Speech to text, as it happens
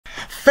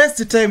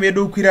First time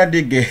yedu kukwira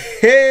ndege.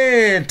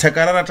 Hey,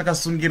 takarara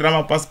takasungira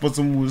mapassports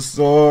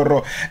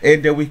musoro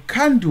and we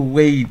can't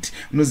wait.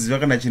 Unoziva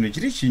kana chinhu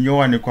chiri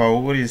chinyowani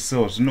kwauri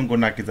so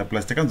zvinongonakidza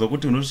plus takanzwa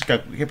kuti unosvika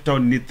Cape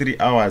Town ni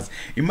 3 hours.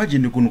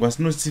 Imagine kunhu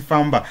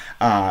kwasinosifamba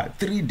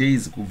 3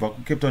 days kubva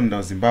ku Cape Town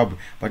nda Zimbabwe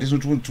but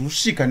isinoti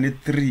usvika ne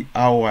 3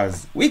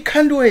 hours. We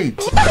can't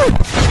wait.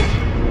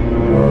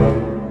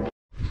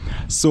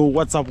 So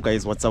what's up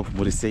guys, what's up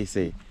muri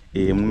say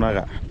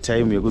munaka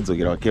time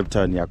yekudzokera ku Cape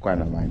Town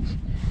yakwana manje.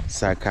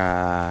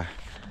 Saka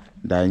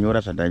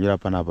ndanyora zvandanyora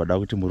panapa da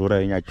kuti murora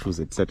yenya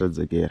choose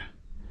tisatodzokera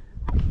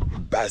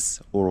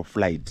bus or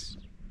flight,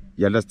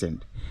 you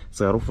understand?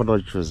 So rofanira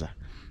kuchoose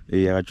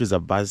akachoose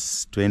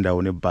bus toenda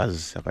une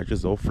bus,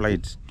 akachoose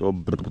flight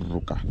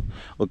tobruka.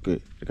 Okay,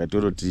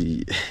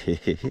 rikatoroti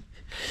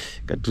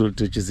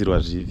katochizirwa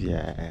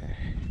zvivya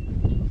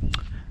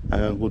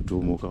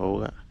akangotumuka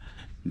oka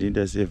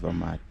ndinda save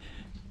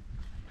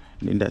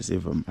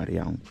mari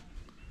yangu.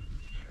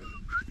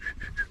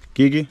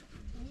 Kiki,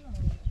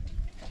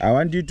 I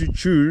want you to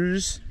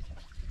choose,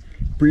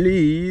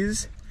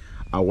 please.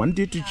 I want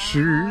you to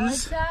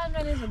choose.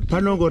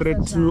 Panongore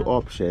 2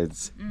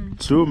 options.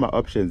 2 my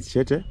options,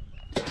 chete.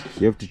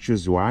 You have to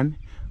choose one.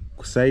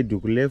 Kuside to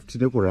left,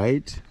 to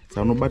right.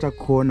 Sanobata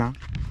corner.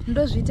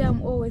 Ndozvita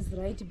I'm always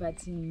right,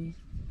 but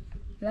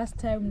last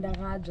time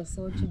ndakaja,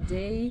 so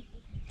today.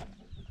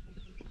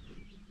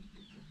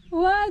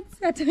 What?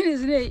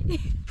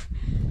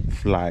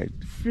 Flight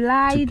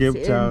to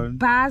Cape Town.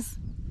 Bus.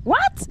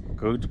 What?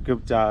 Go to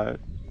Cape Town.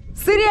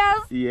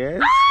 Serious?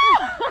 Yes.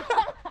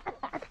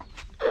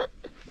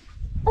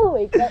 Oh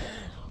my god.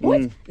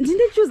 What? Didn't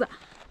they choose a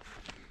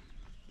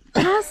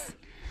bus?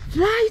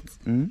 Flight?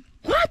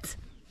 What?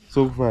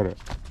 So far.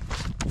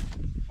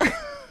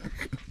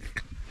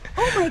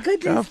 Oh my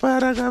goodness.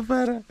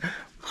 Kafara.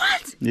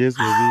 What? Yes,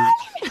 baby.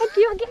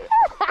 Okay.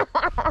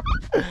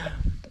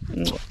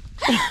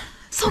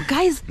 So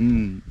guys,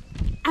 I'm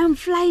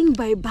flying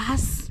by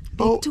bus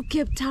back to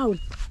Cape Town.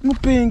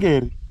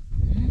 Mupengeri.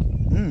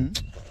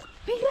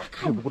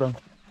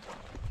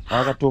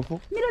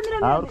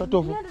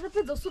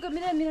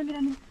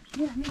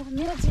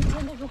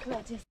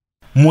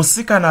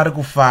 Musikana ari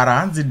kufara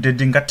hanzi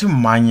dhedhe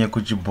ngatimhanye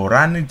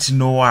kuchibhorani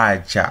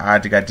tinowacha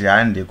tikati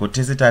hande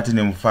kutese tati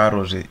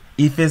nemufarozve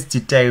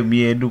ifirst time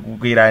yedu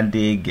kukwira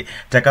ndege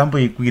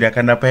takamboikwira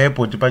kana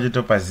paairport pacho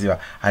topaziva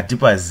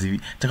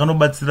hatipazivi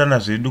takanobatsirana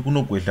zvedu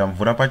kunogwedla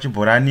mvura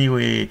pachibhorani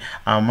iwe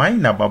amai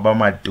nababa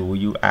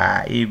madhoyu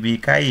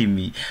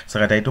ibikaimi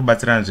saka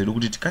taitobatsirana zvedu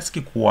kuti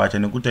tikasike kuwacha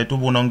nekuti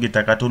taitoona kunge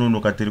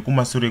takatononoka tiri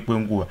kumashure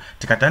kwenguva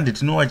tikati hande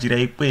tinowachira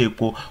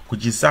ikweko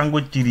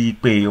kuchisango chiri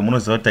ikweyo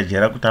munoziva kuti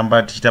tajera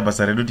kutamba tichita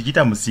basa redu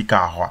tichiita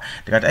musikahwa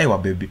tikati aiwa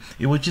bebi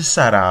iwe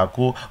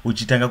chisarako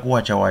uchitanga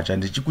kuwacha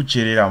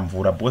ndichikucherera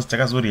mvura because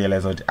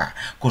takazorealize kuti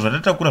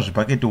kozvatatakura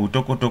zvibhaketi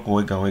utokotoko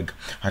wega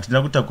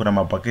hatina kutakura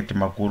mabhaketi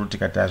makuru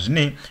tikati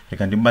hazvinei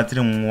reka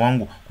ndibatsire mumwe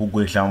wangu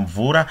kugwedla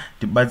mvura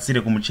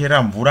ndibatsire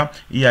kumucherera mvura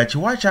iye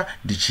achiwacha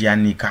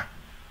ndichiyanika.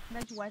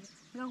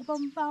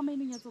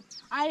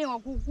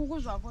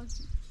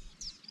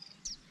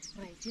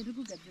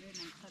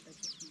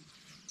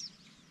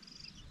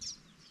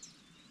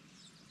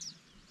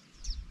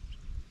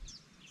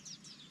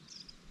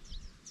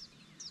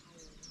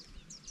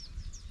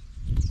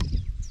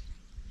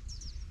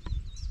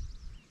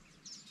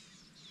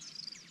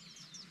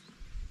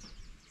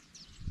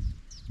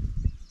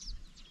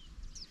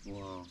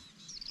 Wow.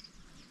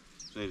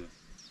 Say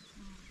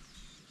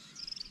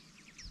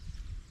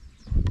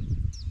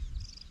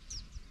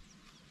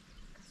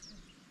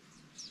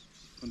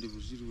Onde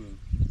fugir, ué.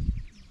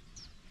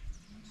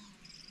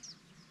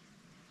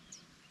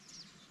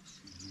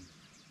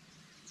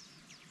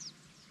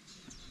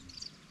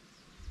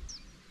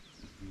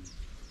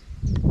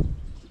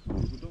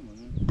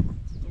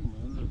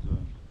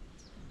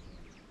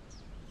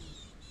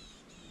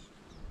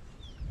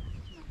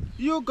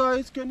 You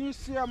guys, can you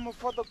see I'm a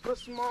for the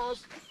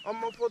Christmas?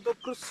 I'm a for the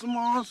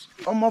Christmas.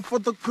 I'm a for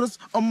the Chris.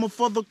 I'm a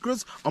for the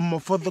Chris. I'm a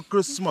for the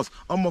Christmas.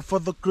 I'm a for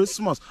the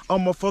Christmas.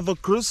 I'm a for the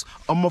Chris.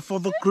 I'm a for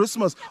the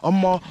Christmas.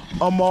 I'm a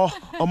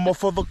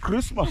for the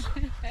Christmas.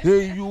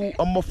 Hey you,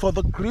 I'm a for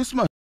the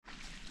Christmas.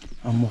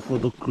 I'm a for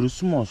the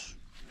Christmas.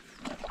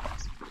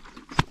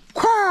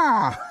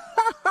 Qua!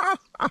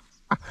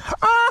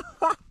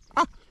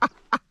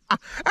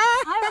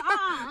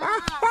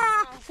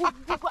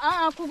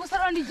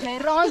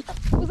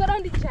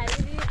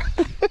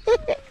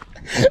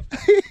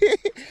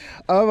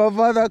 I'm a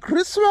Father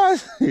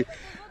Christmas.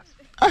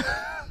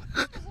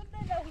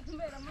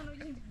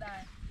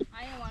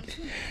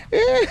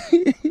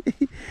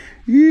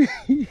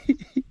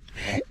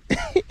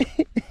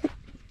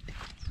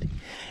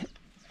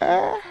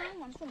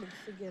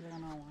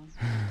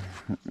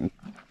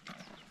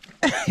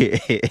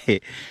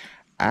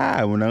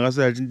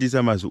 Munanga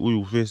achindisa mazi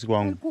uyu face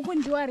kwangu. Kuku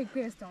ndiwa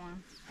request one.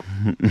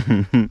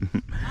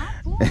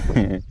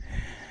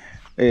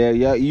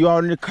 You are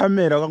on the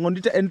camera. I'm going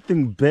to do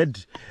anything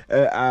bad.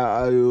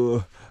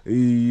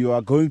 You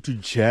are going to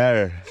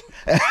jail.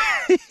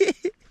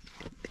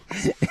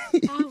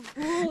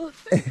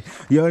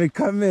 You're on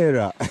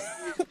camera.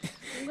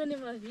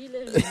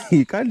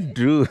 You can't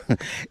do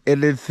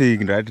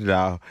anything right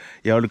now.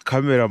 You're on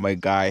camera, my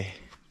guy.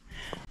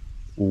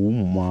 Oh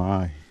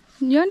my.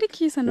 You're on the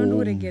kiss and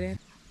don't get it.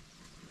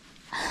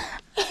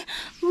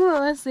 Who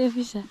was safe?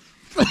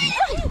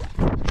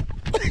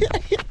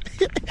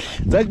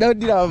 That's not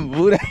the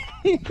Buddha.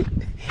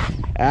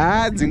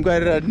 Zingwa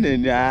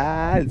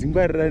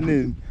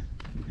running.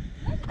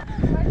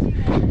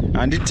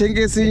 And it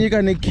takes in you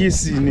can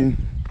kiss in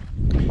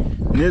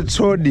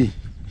Netsodi.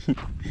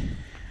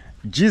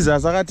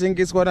 Jesus, I think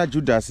it's what a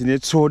Judas in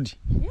Netsodi.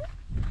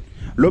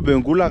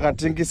 Lobengula, I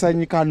think it's a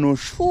nika no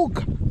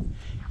sugar.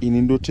 In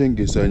Indo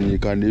Tengis and you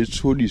can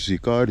Netsodi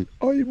Sikari.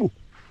 Aibo.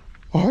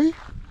 Hi.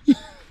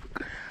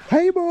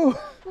 Aibo.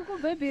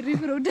 Baby,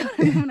 river down.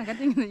 I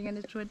think you're going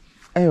to try.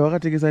 I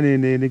want to take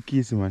a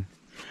kiss, man.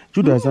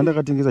 Judas, I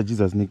think it's a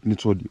Jesus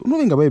Netsodi.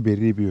 Nothing about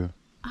baby.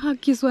 Ah,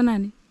 kiss one,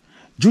 Annie.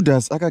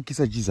 Judas, I can kiss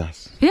a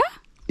Jesus. Yeah?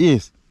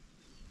 Yes.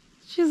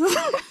 Jesus.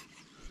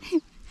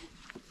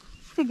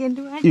 Again,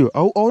 do I? You,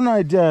 all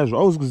idea. I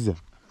was going to say.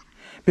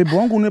 People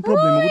won't have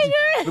problem.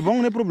 People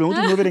won't have problem. What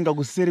you never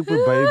go see it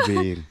with Bible.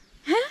 You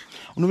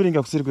never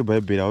go see it with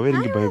Bible. I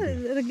wearing the Bible.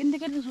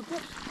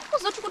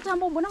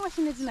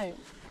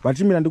 But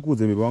you mean to go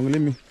there?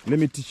 Let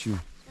me teach you.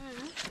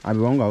 I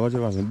belong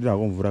to us and did our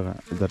own Vuraga.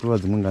 That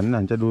was the Mungan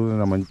and Jadu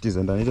and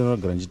I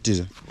don't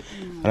know.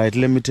 Right,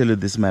 let me tell you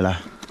this, Mela.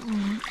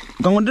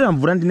 Come on,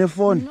 I'm running the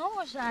phone.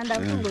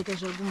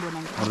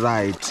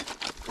 Right.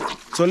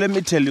 So let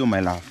me tell you, my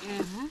love.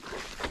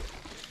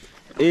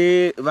 Do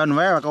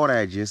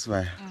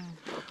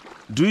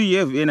you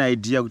have any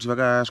idea what you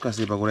are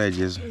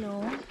Jesus?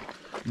 No.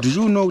 Do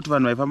you know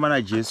what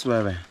my Jesus?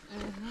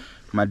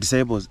 My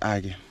disciples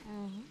are.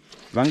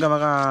 Vanga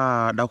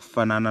vaka da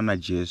kufanana na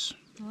Jesu.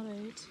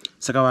 Alright.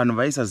 Saka vanhu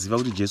vaisaziva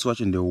kuti Jesu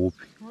wacho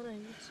ndeupi.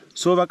 Alright.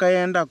 So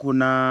vakaenda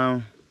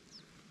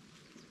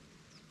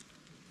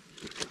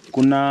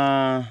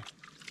kuna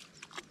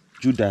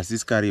Judas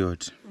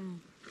Iscariot.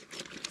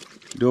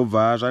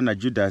 Ndobva zvana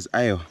Judas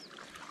ayo.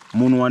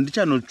 Munhu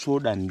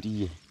wandichanotsvoda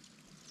ndiye.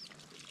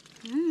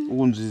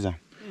 Ukunzviza.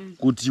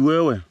 Kuti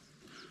wewe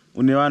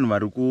une vanhu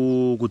vari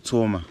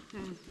kutsoma.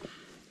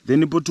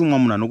 Then potumwa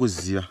munhu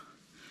anokuziva.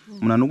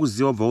 Munhu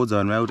anokuziva wabva udza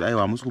vanhu vaya kuti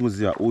aiwa hamusi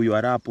kumuziva uyu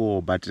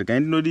arapo but kai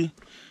ndinodi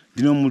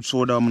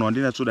ndinomutsvoda munhu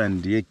wandinatsvoda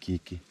ndiye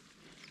kiki.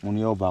 Munhu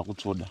iye wabva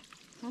akutsvoda.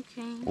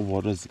 Okay. Ubva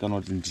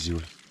watozikanwa kuti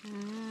ndiwe.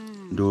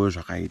 Ndo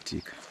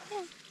zvakaitika.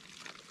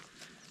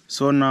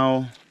 So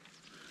now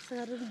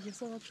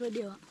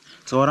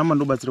so waramba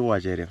ndobatsira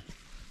kuwacha here.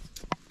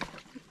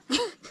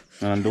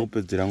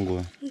 Ndopedzera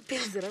nguva.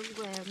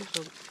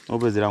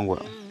 Opedzera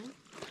nguva.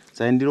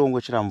 Sai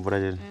ndirongochera mvura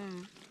chete.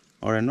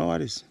 Alright, no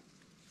worries.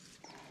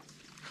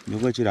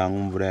 Ndongochera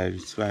mvura,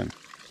 it's fine.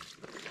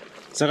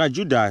 Saka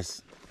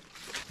Judas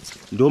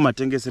ndo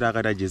matengesera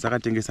akada Jesu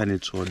akatengesa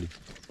netsvode.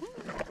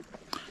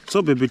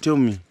 So baby, tell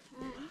me.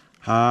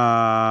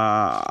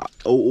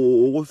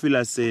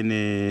 Ukufila sei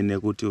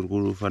nekuti uri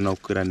kufanira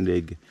kukwira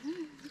ndege?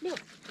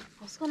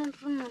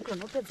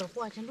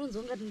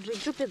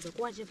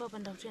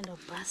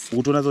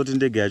 Ukutoona kuti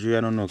ndege yacho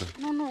yanonoka?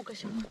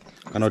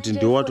 Kana kuti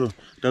ndiwato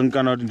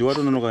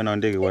nonoka kana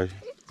ndege kwacho?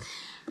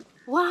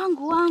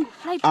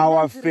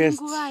 Our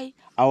first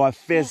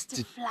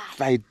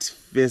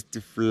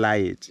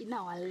flight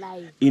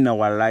in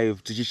our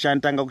life.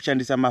 Tichishantanga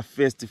kushandisa ma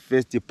first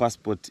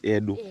passport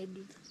edu.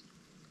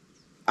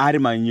 Ari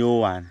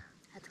manyowana.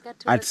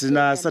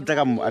 Atisina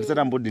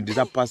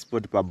satambodindisa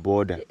passport pa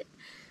border.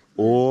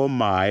 Oh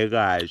my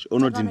gosh.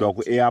 Unodindwa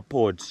ku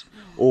airport.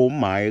 Oh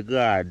my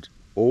god.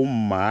 Oh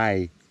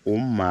my.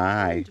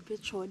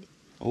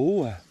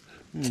 Oh.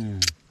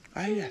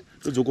 Aya,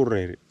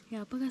 tozokurere.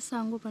 Ya paka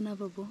sango pana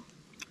babo.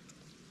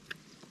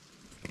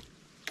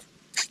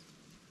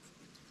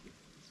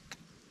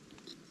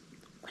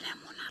 Kuna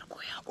mona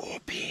kuya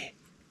opi.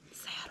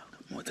 Sero.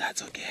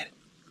 Mutatsokere.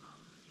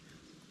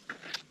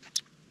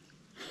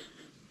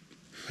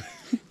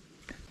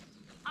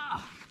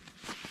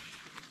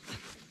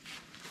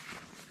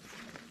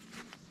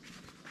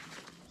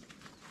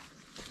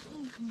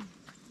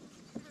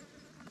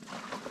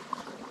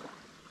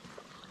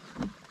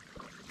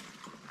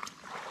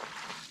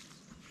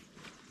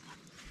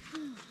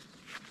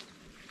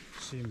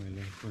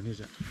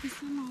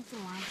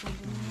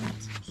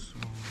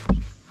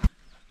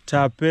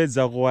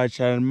 Tapedza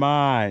kuwacha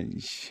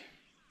manje.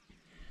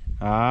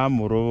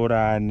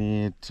 Murovora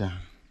aneta.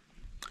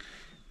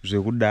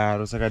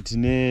 Zvekudaro saka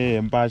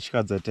tine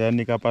mbatya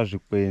dzatayanika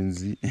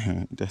pazvikwenzi.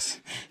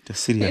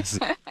 Serious.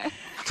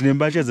 Tine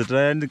mbatya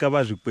dzatayanika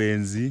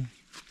pazvikwenzi.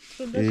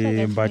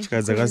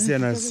 Mbatya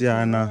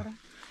dzakasiyana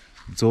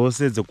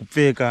dzose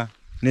dzekupfeka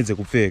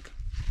nedzekupfeka.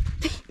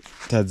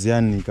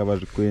 Tadziyanika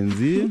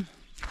pazvikwenzi.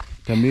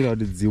 Tamira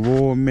kuti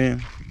dziome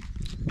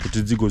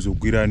kuti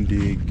dzigozokwira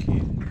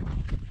ndege.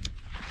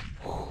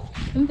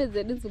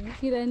 Mbedzedu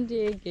dzekukwira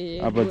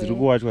ndege. Apa dziri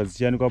kuwachwa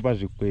dzichiyanikwa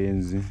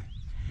pazvikwenzi.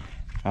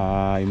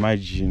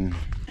 Imagine.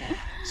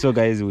 So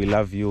guys, we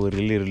love you,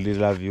 really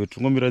love you.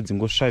 Tungomira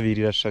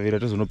dzingosvavirira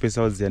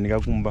tozonopesa dziyanika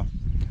kumba.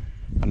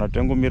 kana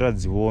tangomira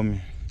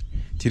dziome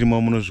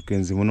tirimo muno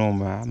zvikwenzi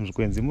munoma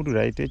muzvikwenzi muri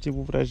raite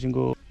chipupura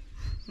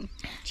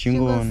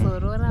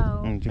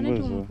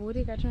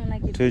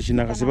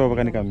chinaka sepa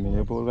pakanika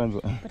mhepo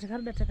ukanzwa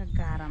patakaruda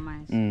takagara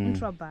manje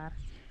intrabhara.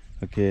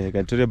 Okay,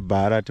 katore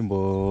bhara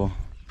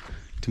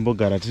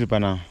timbogara tiri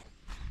pana.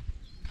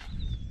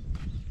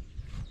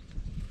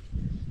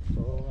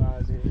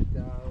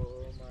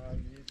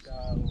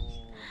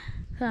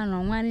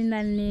 Kana mwari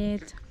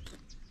ndaneta.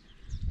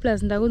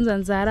 Plus ndakunza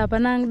nzara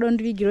hapana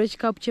ndondivigirawo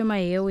chikapu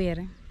chemahewu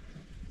here.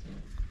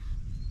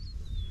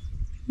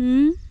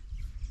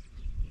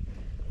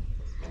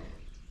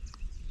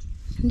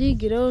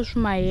 Ndigirewo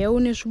zvimahewu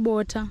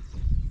nezvibota.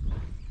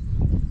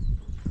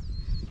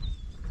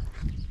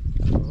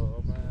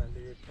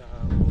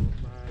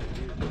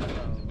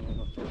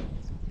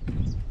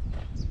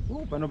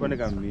 Pano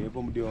paneka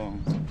mhepo mudiwa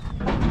wangu.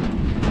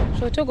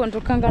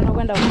 Zvotogondokangana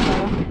kwenda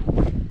kumba.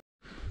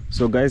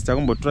 So guys,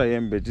 takumbotora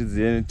hembe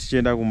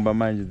tichienda kumba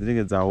manje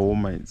dzinenge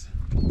dzaoma idzi.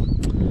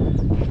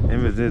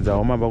 Hembe dzinenge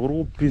dzaoma pakuri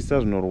kupisa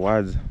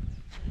zvinorwadza.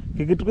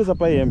 Kikitukwisa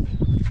pa hembe.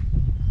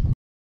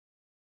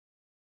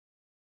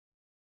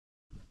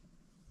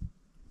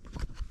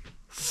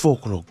 Four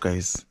o'clock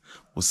guys.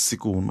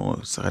 Usiku uno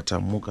saka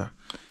tamuka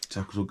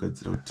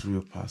takutogadzira kuti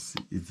tiriwe pasi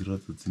idzi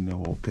rodzo dzine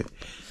hope.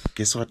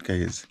 Guess what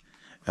guys?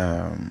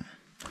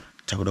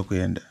 Takuda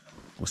kuenda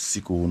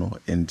usiku uno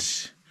and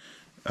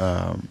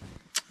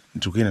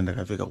ndikuenda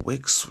ndakapfeka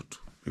worksuit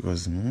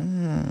because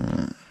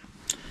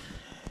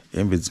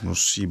hembe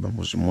dzinosviba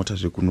muzvimota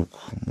zvekunoku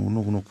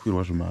muno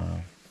kunokwirwa zvima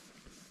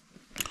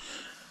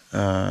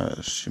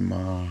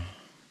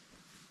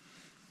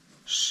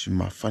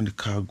fund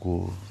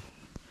cargo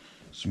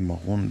zvima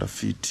Honda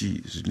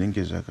Fit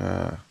zvinenge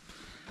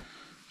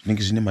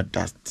zvine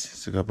madust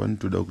saka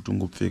panotoda kuti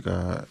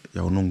ungopfeka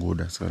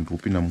yaunongoda saka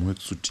ndikupinda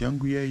muworksuit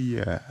yangu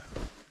iya.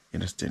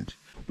 Understand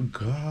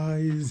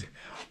guys,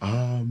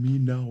 I'm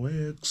in a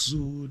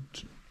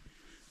worksuit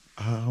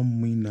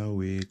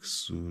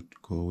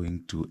going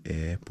to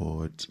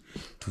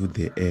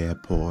the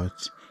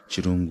airport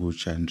chirungu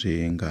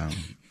chandrenga.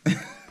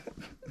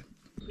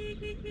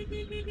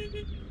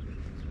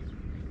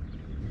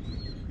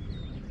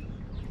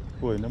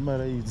 Boy, na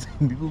mara idzi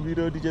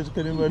ndikuvira kuti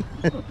chasvika nemari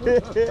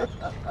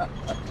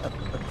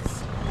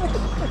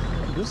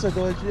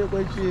ndosaka wachiya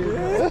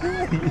kwachena.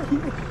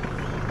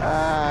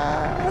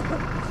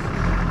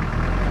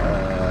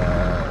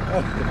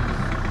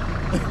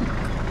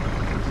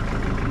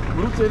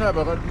 Urutena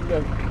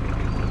bakatula.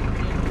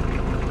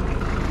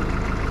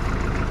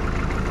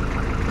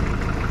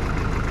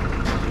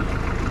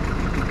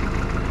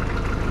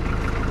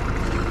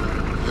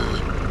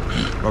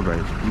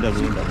 Alright,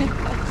 ndabenda.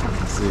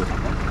 See.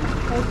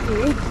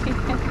 Okay.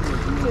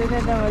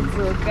 Tuonana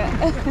madzoka.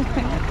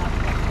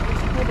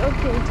 But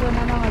okay,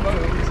 tuonana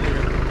madzoka.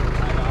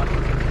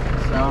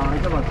 Sawa,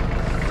 itaba.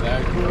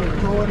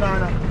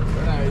 Tuonana.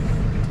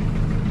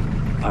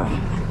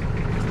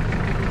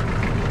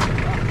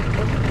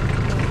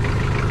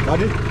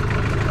 Buddy?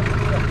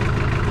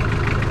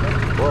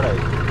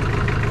 Alright.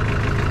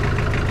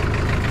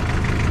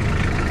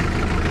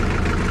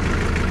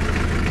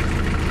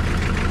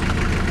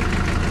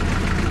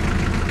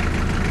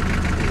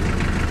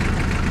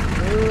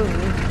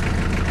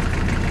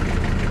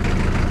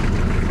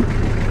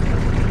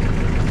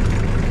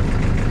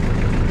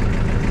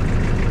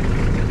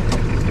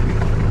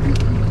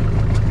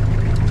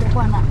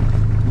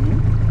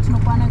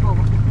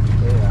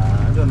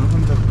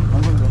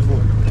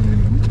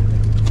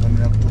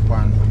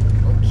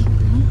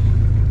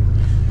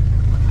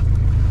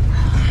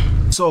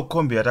 So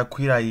kombi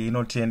yatakwira iyi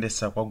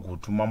inotiendesa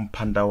kwagutu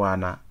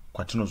mamupandawana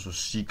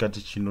kwatinozosvika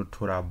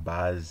tichinotora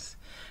bhazi.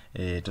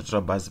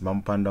 Totora bhazi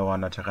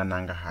mamupandawana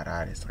takananga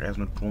Harare. Saka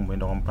yazvino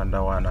tinomboenda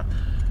kwamupandawana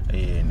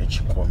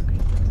nechikombi.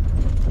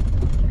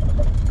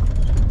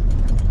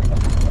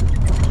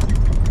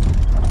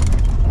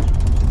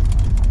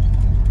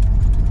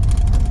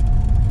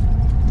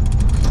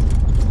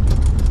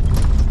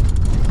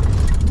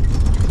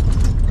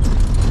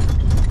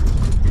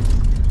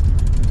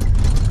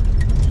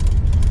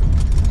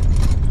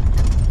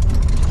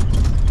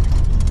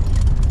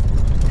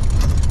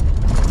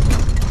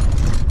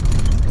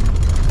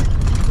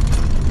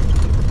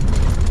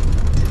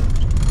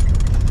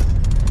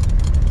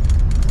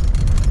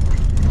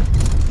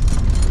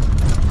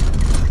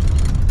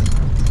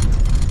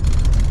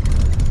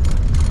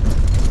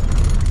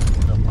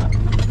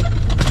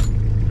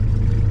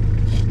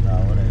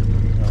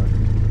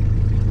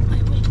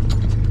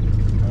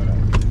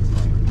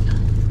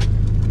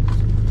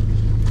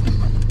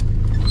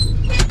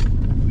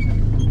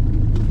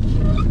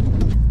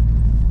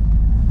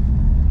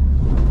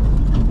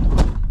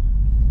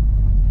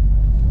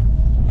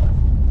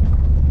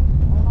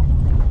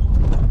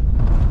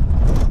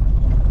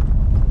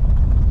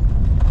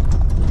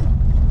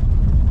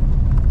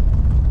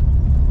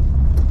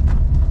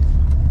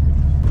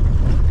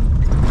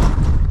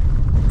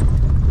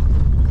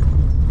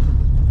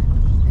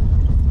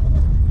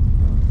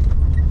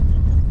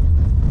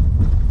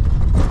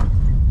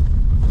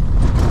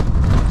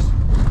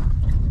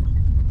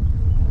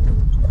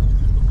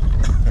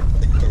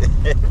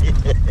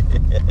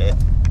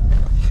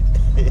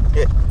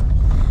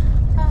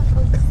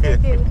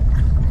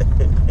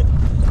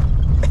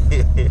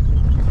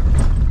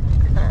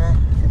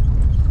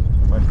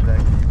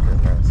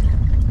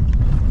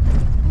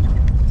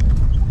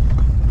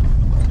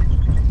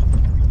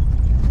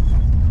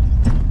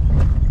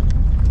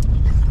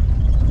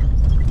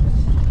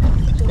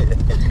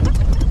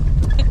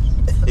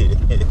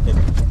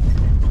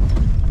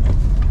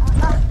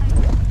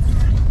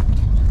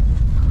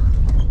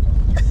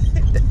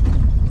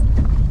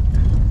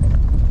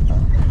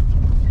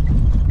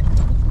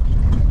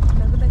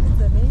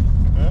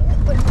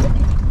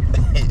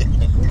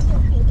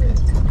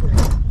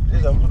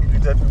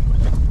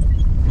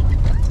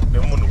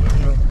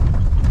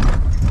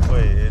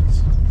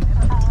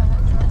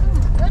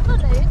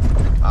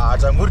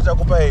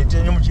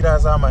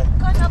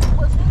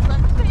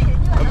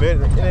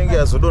 inenge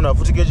yazodonha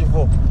futi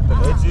kechi4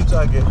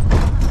 itsvake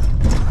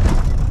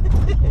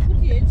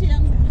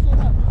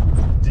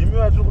ndimi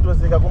vatiri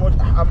kutoseka kunoti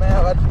amai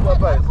ava tiri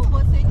kuvapazi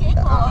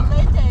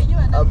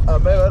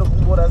amai vari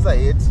kungorasa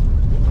heti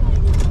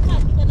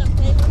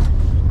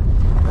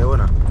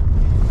maiona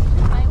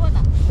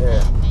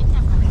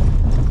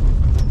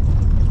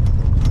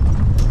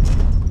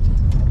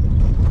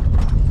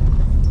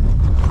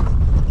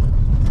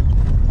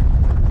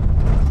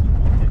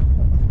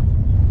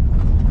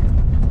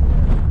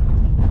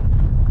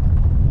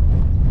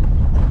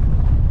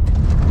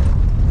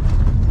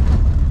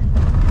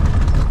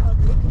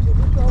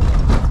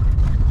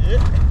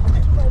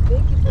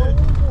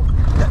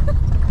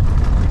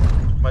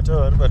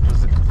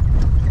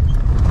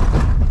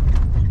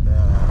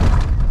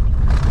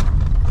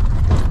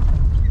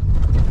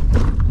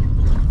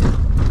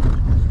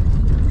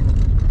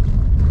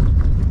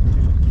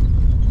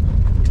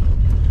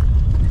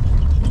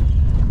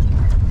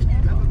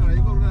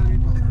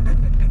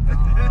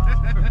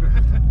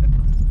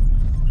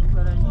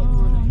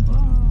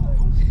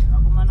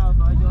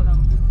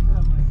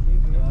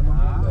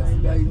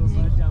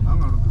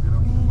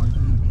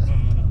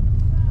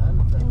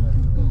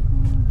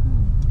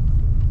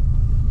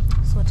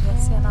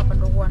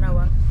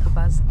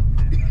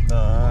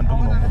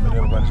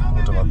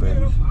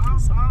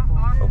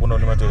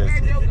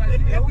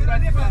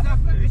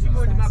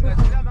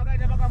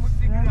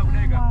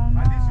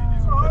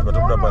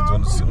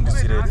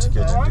undisire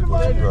tiketi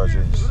ndikochipiwa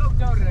chenji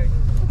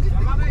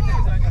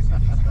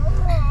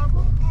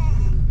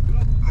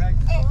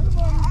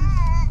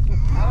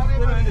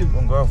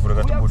ungavhure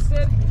katibudi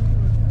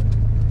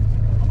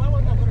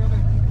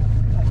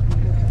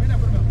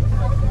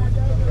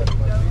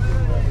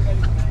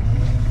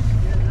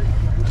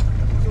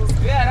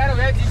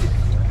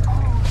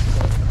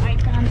I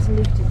can't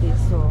lift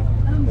this, so.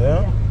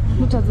 Yeah?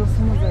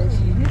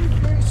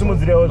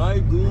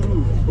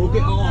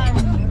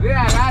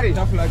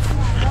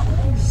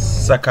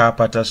 Saka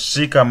apa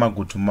tasvika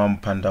magutu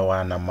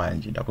mamupandawana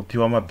manje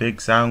ndakupiwa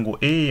mabags angu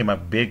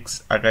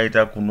mabags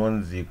akaita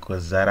kunonzi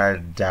kuzara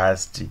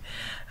dust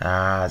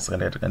saka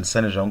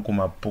ndatakandisane zvangu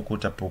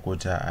kumapokota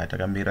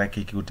takamirira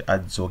keki kuti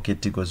adzoke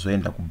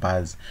tigozoenda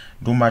kubhazi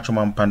ndomacho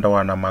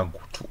mamupandawana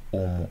magutu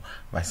umo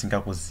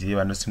vasingakuzivi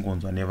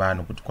vanosingonzwa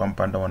nevanhu kuti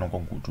kwamupandawana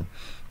kwagutu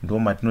ndo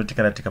matinoti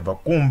kana tikabva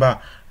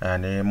kumba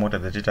nemota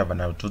dzatitabva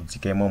nayo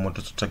todzika imomo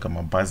tozotsvaga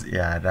mabhazi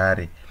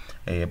eHarare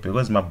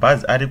because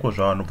mabhazi ariko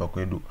zvavo anobva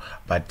kwedu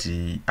but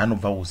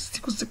anobva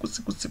usiku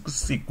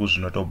siku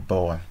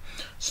zvinotobhowa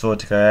so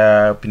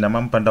tikapinda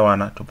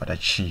mamupandawana tobva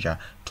tachinja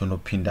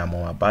tonopinda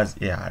mumabhazi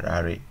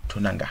eHarare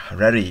tonanga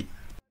Harare.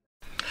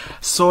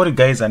 Sorry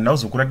guys, handina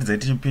kuzokuratidza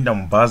kuti tichipinda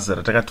mubhazi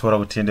ratakatora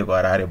kuti tiende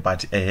kuHarare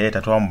but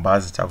tatova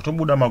mubhazi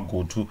takutobuda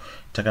magutu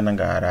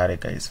takananga Harare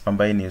guys.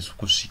 Fambai nesu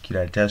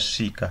kusvikira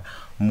tasvika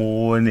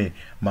muone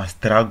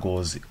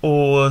ma-struggles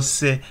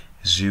ose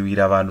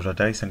zviwira vanhu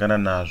zvataisangana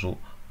nazvo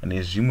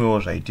nezvimwewo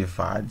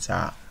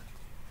zvaitifadza.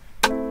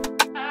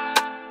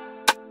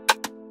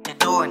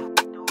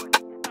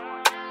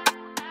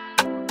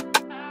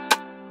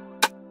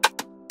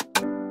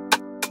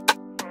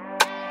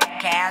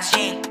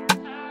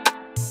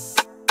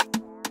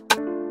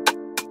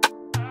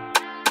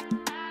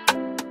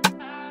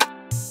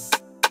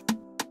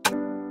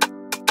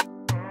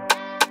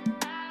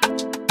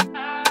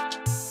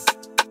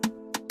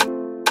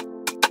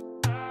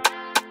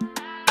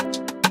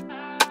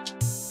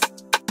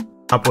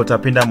 Apo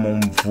tapinda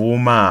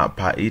mumvuma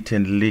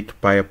paEaton Lake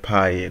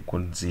paye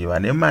kunzi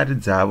vane mari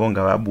dzavo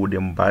ngavabude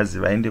mubhazi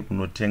vaende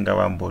kunotenga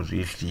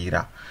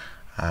vambozvidlira.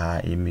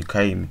 Imi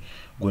kaimi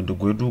gwendo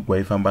gwedu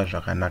gwaifamba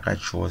zvakanaka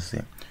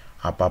chose.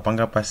 Apa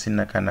panga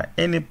pasina kana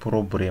any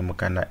problem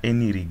kana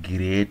any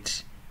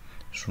regret.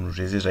 Zvinhu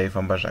zvese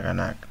zvaifamba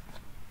zvakanaka.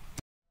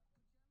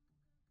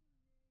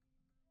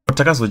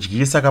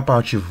 Takazodyisa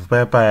kapa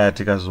chivu paya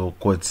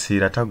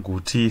tikazokotsira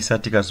tagutisa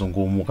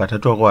tikazongomuka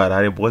tatwa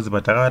kuHarare because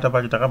patakavata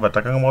pacho takabva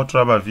takanga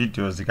matora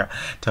mavideos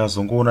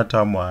takazongoona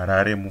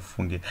tamuHarare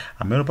mufunge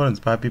ameno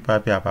panonzi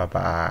papi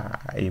apa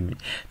imi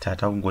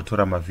tata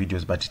kungotora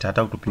mavideos but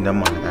tata kutopinda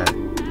muHarare.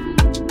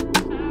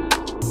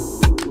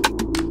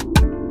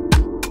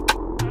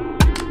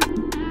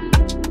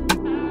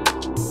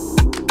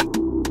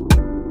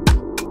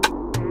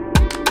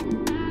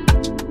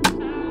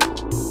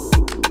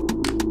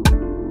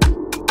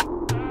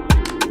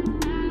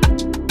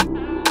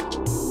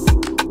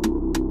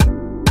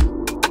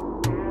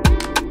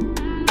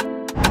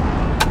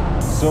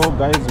 So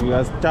guys, we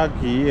are stuck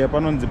here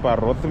panonzi pa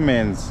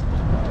Rothmans.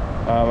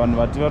 Vanhu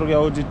vati vari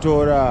kuuya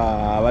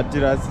kutitora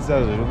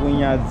vatirasisa zviri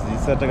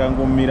kunyadzisa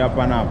takangomira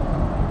panapa.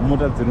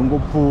 Mota dziri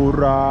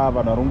ngopfuura,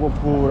 vanhu vari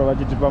ngopfuura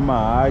vachitipa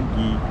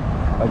mahagi,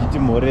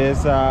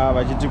 vachitimhoresa,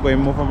 vachiti kwai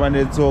munofamba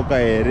netsoka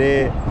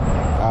here.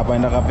 Apa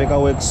ndakapfeka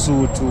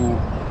worksuit.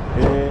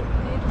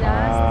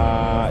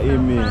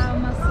 Imi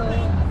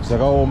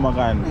zvakaoma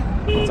kani.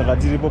 Saka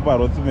tiripo pa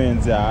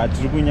Rothmans,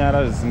 tiri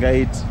kunyara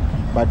zvisingaiti.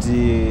 But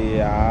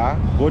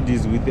God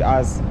is with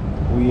us.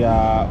 We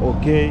are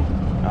okay.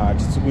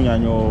 Tisi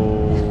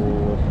kunyanyo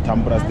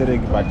tambura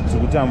stereki, but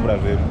tiri kutambura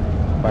zvedu.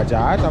 But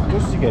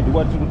takusvika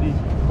ndi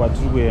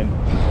kwatiri kuenda.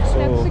 So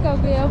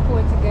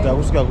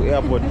takusvika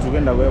kuairport, tiri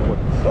kuenda kuairport.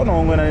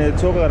 Tonoongana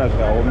netsoka kana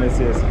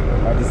kukaomesesa.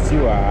 But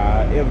still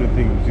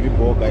everything zviri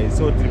boga.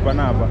 So tiri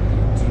panapa,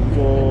 tiri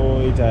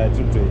kutoita.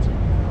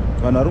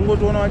 Vanhu vari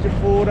kungotoona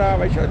vachipfuura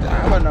vachiti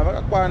vanhu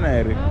havakakwana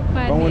here.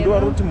 Vamwe ndo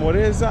vari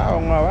kutimhoresa,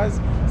 vamwe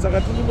havasi.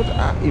 Saka tiri kuti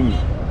imi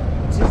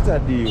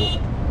tisadiwo,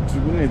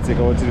 tiri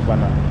kunetsekawo tiri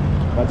panapa.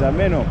 But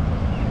ameno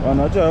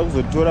vanhu vacho vari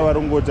kuzotora vari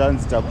kungoti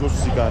hanzi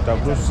takutosvika.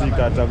 Hatisi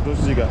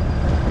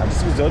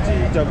kuziva kuti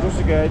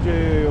takutosvika yacho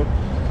iyoyo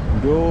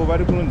ndo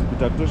vari kunonzi kuti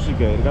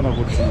takutosvika here kana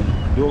kuti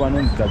ndo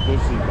vanonzi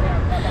takutosvika.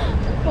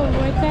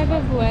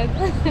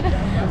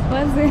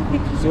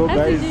 So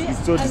guys,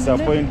 it's so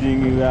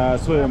disappointing. We are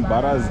so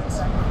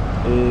embarrassed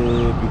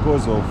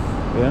because of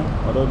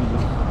what do you do?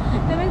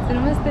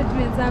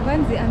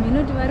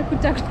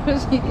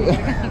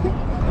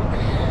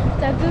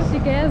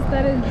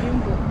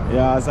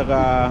 Yeah,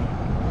 saka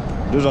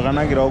ndo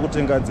zvakanakirawo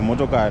kutenga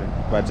dzimotokari,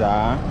 but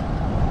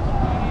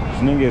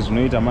zvinenge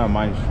zvinoita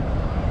manje.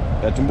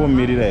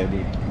 Yatimbomirira hedu,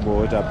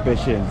 timboita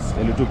patience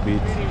a little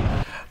bit.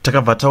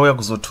 Takabva tauya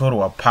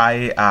kuzotorwa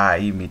pai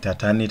imi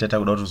tatani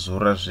tatakuda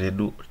kutozorora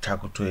zvedu,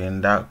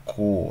 takutoenda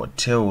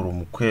kuhotel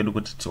room kwedu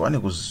kuti tiwane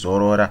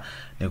kuzorora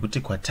nekuti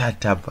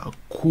kwatatabva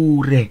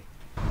kure.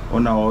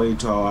 On our way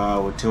to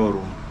our hotel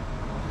room.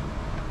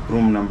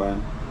 Room number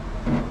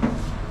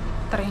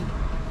 3.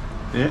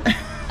 Yeah.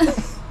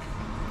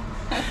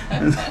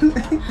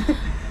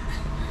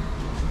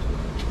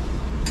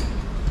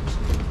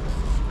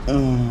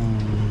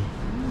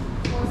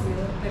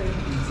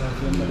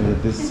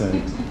 This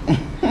side.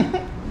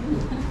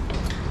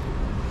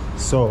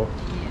 So,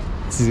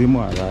 tirimu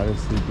harare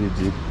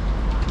CBD.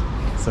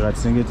 Saka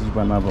tinenge tiri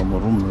panapa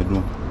muroom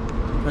medu.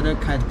 Pada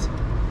card.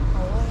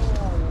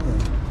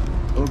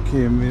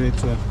 Okay,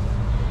 minute.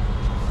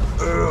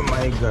 Oh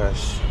my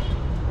gosh.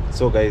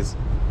 So guys,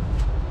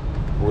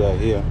 we are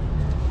here.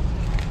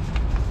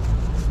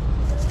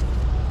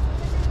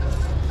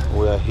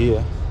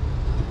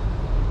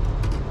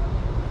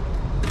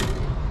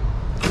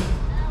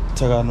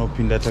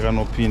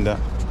 Takanopinda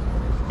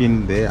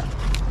in there.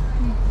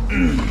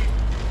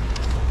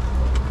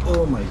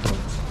 Oh my god.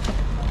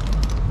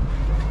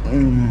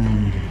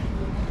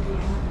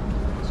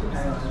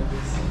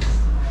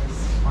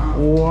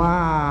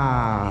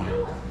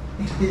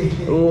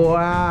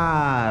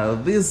 Wow,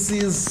 this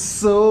is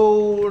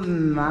so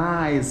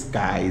nice,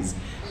 guys.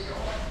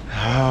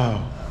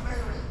 Wow.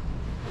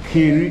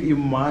 Can you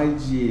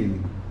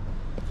imagine,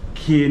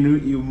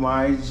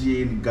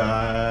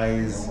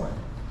 guys?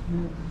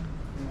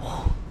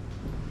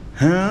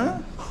 Huh?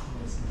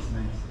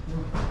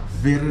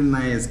 Very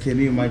nice. Can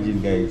you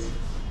imagine, guys?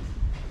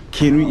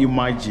 Can you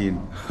imagine?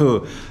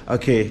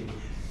 Okay.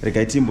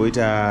 Rega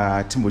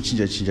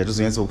timbochinja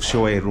tozonyatsa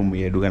kushowa room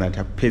yedu kana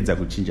tapedza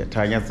kuchinja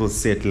tanyatsa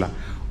settle.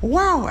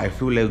 Wow, I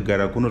feel like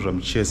kugara kuno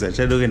zvamuchesa.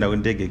 Chado kuenda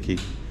kundege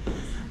kiki.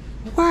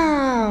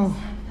 Wow.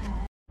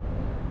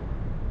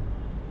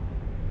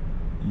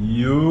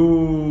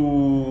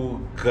 You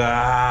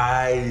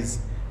guys,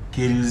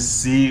 can you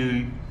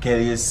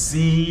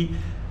see?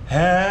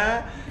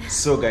 Huh?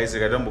 So guys,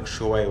 rega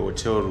tambokushowa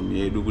hotel room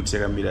yedu kuti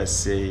yakamira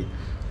sei.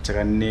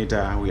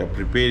 Takaneta, we are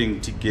preparing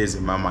tigeze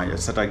mama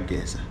yasata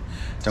geza.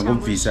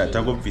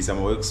 Tangobvisa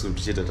maworksuit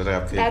cheta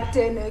tatakapfeka.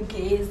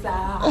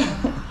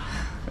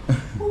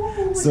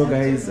 So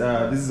guys,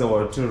 this is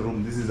our hotel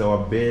room. This is our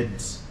bed.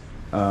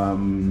 A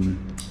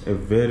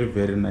very,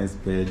 very nice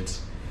bed.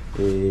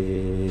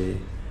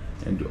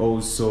 And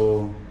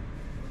also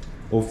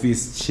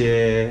office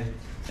chair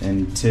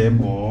and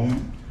table,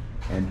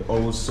 and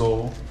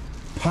also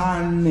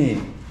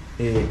pane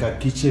ka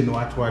kitchen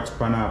what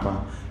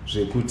panapa.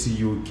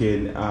 You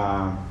can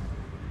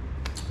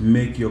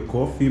make your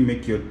coffee,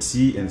 make your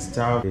tea and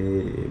stuff.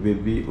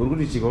 Baby,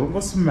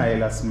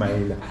 smile.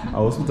 I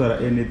also tell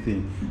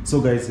anything. So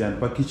guys, and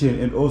kitchen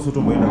and also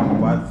to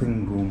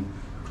bathing room,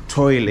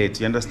 toilet.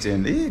 You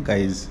understand? Hey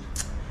guys,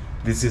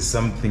 this is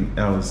something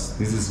else.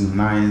 This is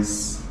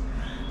nice.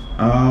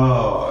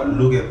 Oh,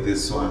 look at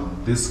this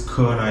one. This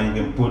corner, you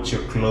can put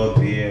your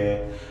clothes here.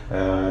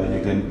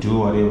 You can do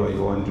whatever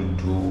you want to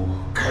do.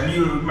 Can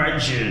you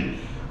imagine?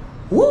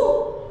 Woo!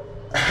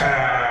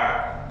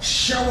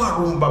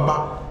 Shower room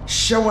baba.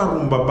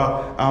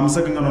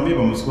 Sakanga no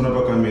meba muskuna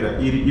pa camera.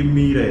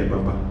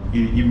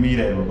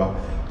 Imira baba.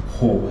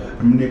 Ho,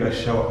 mnega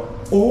shower.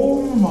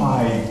 Oh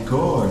my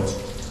god.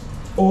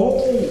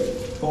 Oh,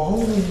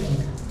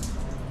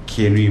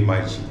 can you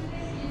imagine?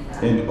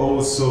 And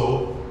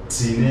also,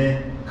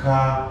 tine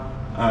ka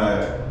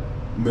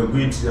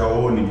your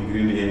own.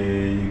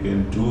 You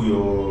can do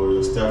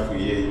your stuff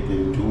here. You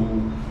can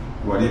do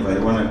whatever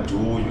you want to do.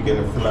 You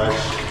can flash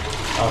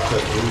after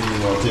doing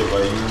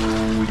whatever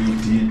you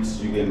did.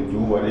 You can do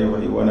whatever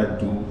you want to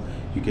do.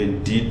 You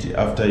can did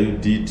after you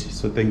did.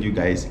 So thank you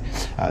guys.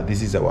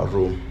 This is our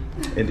room,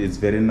 and it's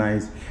very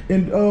nice.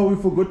 And we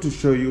forgot to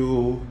show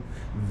you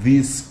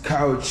this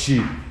couch.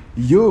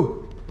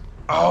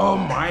 Oh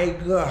my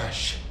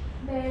gosh.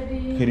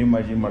 Baby. Can you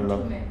imagine, my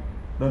love?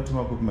 Don't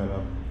talk with my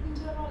love.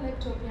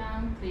 Laptop,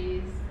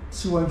 please.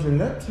 She wants your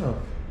laptop.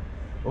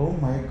 Oh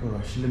my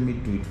gosh, let me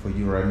do it for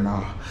you right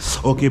now.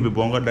 Okay,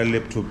 baby, I'm gonna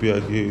laptop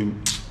here.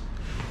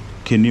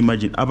 Can you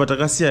imagine? Apa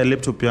takasiya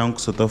laptop yangu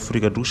South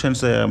Africa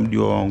tukushandisa ya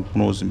mdiwa wangu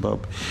kuno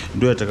Zimbabwe.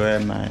 Ndio yatakaya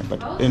naye,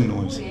 but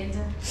anyways.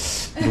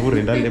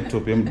 Ndio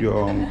laptop ya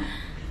mdiwa wangu.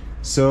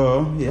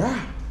 So, yeah.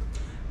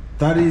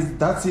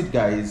 That's it,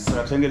 guys.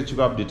 Satengere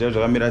chiko update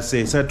zvakamira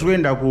sei. Saka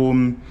tuenda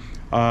ku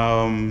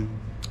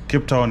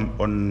Cape Town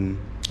on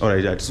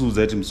alright,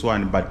 atisuudza kuti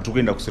muswani, but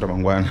tukuenda kuswera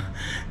mangwana.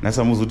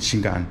 Nhasi amuzoti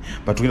chingani,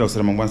 but tukuenda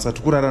kuswera mangwana. Saka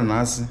tukurara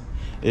nhasi.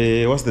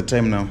 What's the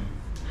time now?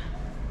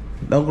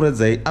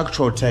 Dakuredza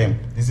actual time.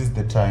 This is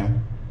the time.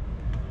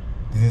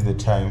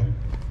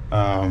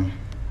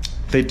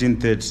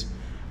 13:30,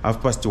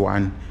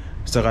 1:30.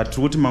 Saka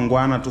tukuti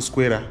mangwana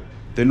toswera,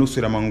 then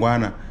uswera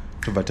mangwana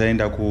tobva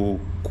taenda ku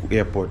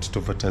airport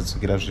tobva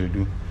tadzokera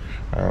zvedu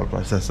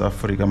South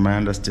Africa, my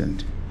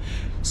understand.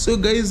 So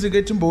guys,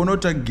 timboona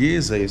kuti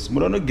tageza isu.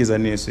 Muda unogeza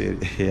nesu here.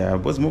 Yeah,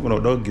 boss mugona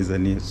kuda kugeza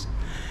nesu.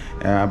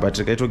 But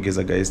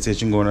takaitogeza guys,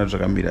 techingoona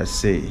zvakamira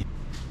sei.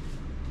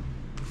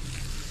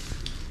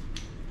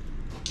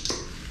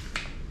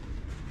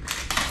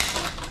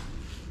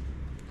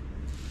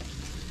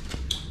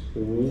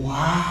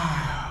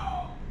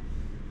 Wow.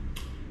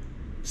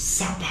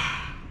 Supper.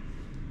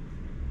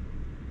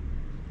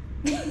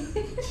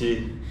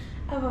 Okay,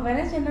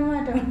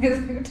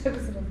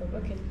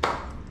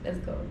 let's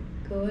go.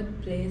 God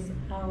bless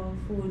our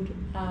food.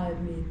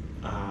 Amen.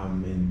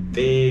 Amen.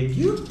 Thank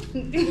you.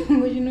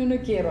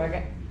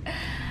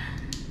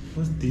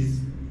 What's this?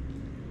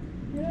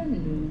 I don't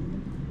know.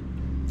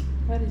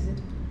 What is it?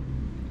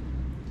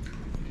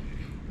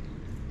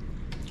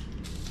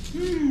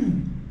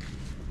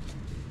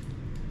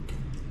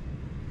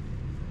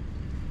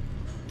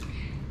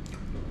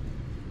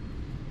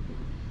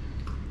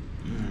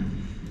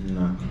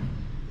 No.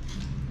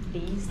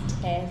 These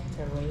taste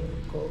real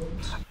good.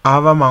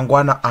 Ava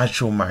mangwana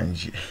acho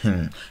manje.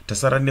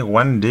 Tasara ne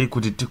one day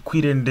kuti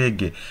tikwire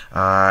ndege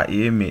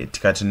yeme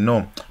tikati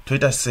no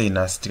toita sei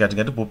nhasi tikati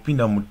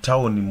ngatipopinda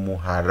mutauni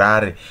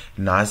muHarare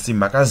nhasi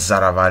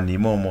makazara vanhu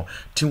imomo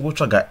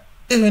tingotsvaga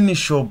any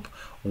shop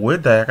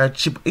weather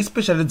yakachipa,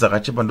 especially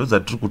dzakachipa ndo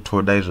dzatiri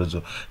kutoda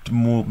izvozvo.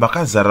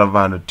 Makazara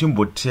vanhu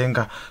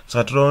timbotenga.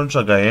 Saka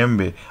tinotsvaga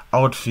hembe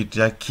outfit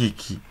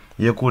yakiki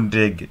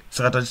yekundege.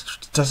 Saka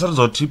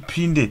tasaridza kuti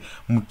tipinde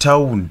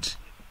mutaundi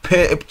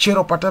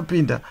chero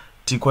patapinda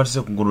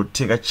tikwanise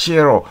kungonotenga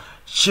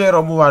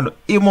chero muvanhu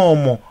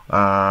imomo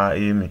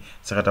imi.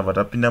 Saka tabva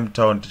tapinda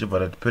mutaundi tichibva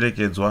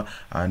tatiperekedzwa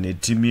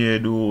netimu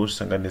yedu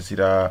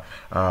kusanganisira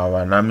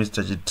vana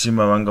Mr.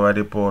 Chitima vanga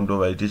varipo ndo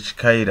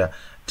vaitichikaira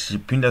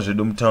tichipinda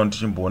zvedu mutaundi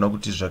tichimboona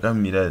kuti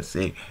zvakamira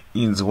sei.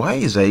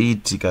 Inzwai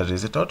zvaiitika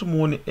zvese tauti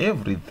muone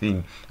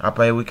everything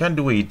apa we can't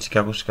wait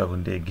kusvika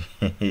kundege.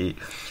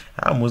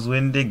 Muzi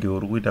wendege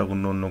uri kuita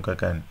kunonoka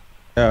kani.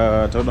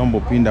 Tauda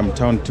kumbopinda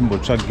mutaundi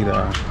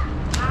timbotsvagira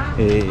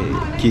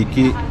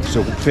kiki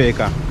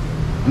zvekupfeka.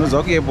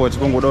 Unoziva kuairport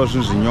kongodawo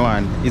zvinhu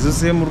zvinyowani. Isu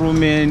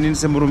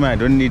semurume I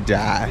don't need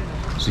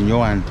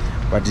zvinyowani,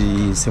 but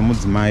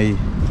semudzimai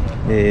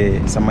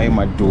samai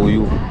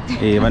madhoyu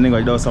vanenge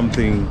vachidawo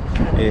something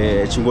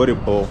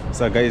chingoripo.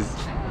 So guys,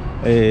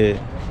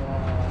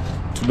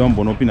 toda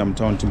kumbonopinda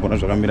mutaundi timboona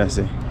zvakamira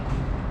sei.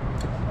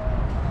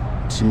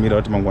 Tichimira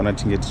kuti mangwana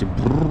tinge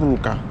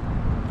tichibhururuka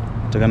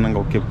takananga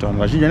kuCape Town.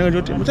 Vazhinji vanenge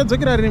vachiti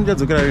muchadzokera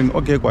rini.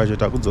 Okay, kwacho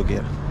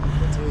takudzokera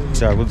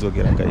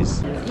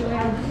guys.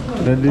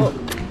 Ready?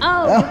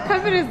 Oh, the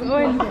camera is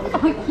on.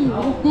 Okay.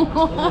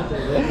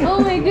 Oh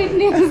my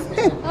goodness.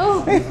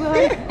 Oh,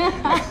 sorry.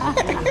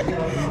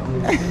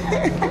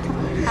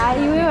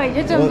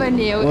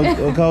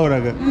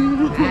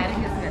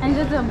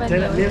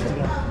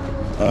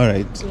 All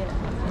right.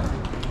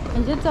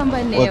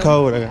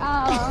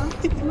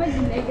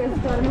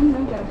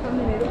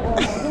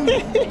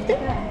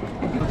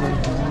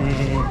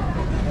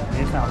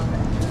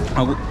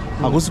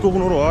 Akusiko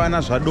kunorohwa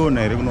vana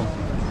zvadonha here kuno.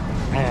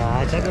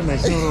 Chakona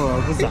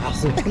chinorohwa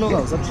kuzasi. Kunoga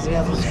usati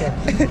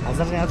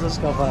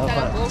chinyatosvika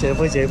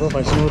chaipo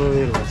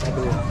pachinoroverwa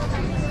chadonha.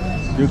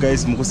 You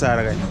guys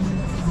mukusara kani?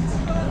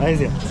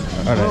 Aiziya.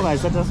 Kunoga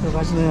isati asvika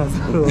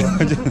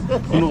pachinonyatsorova.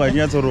 Kunoga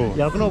chinyatsorova.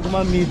 Yakuno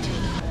kuma mid.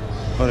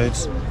 All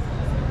right.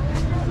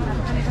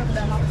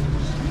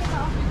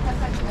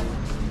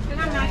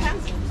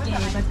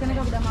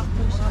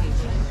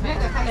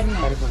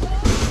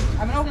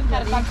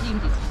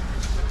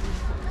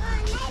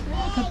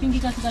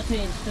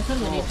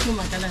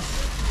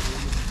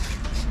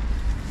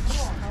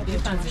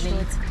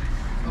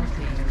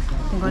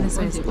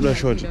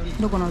 short.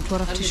 Look on our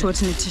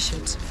t-shirt and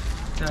t-shirt.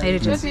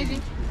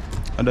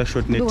 Other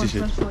short net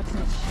t-shirt.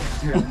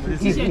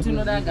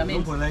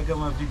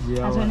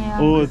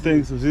 Oh,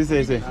 thanks.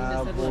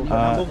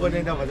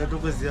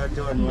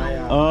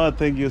 Oh,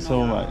 thank you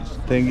so much.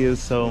 Thank you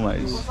so much.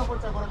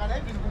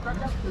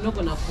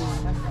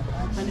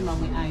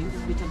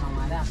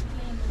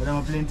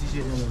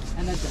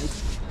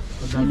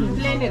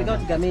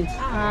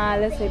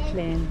 Let's say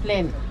plain.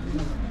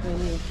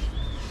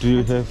 Do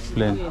you have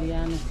plain?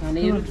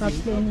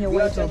 Plain, your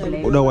white or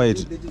black? The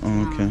white.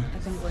 Okay.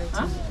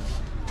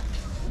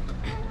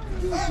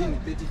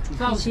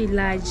 She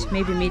large,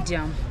 maybe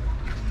medium.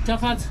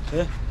 Tafat?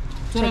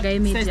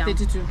 Medium.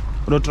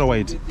 Not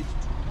white.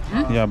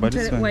 Yeah, but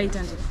it's fine. White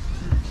and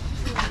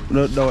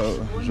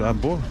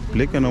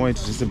black and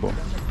white is a bow.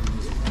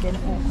 then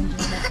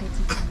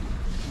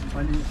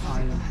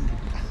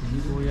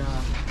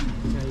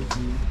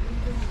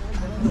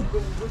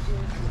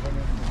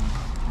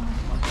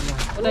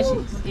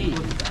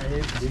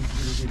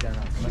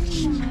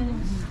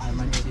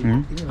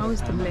how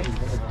is the black?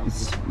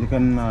 You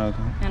can,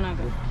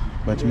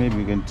 but maybe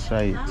you can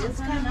try it.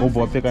 Oh,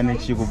 but pick an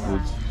chico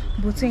boots.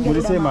 What do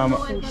you say, Mama?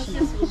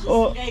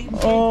 Oh,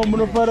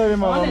 Munopara,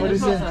 Mama. What do you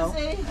say?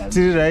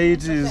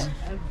 Right is.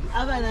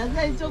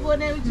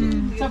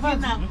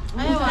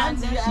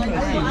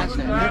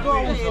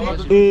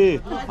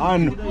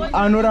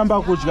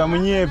 Anoramba kudya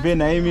munyeve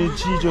naimi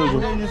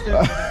chicho.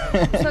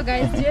 So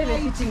guys, do you have a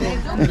fitting room?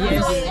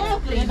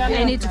 Yes.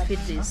 I need to fit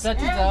this.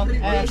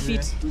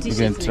 Fit. You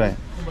can try.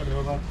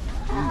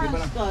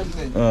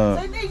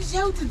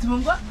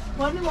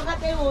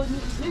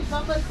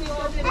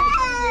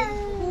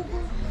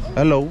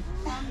 Hello.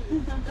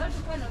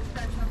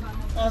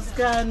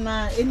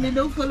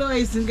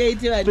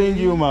 Thank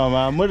you,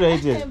 Mama.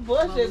 Moderated.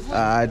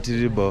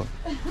 Terrible.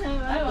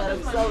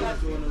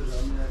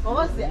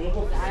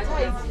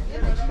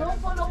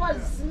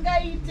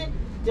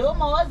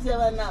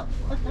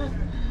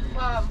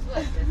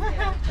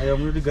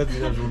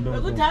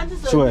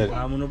 Sure.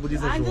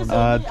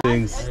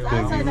 Thanks.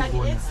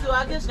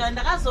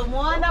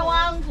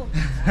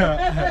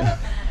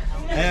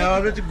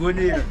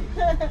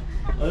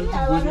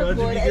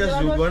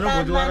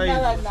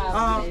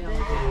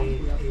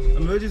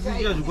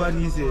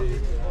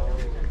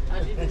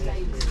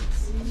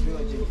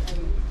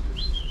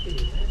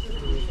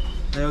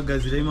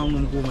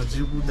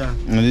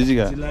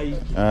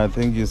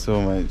 Thank you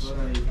so much.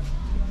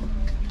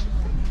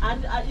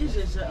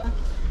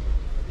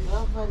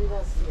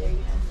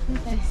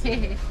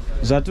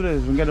 Zature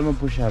zingada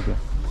push up.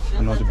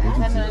 Not a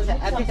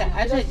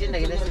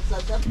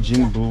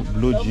jean,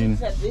 blue jean,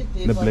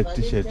 the black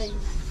t-shirt.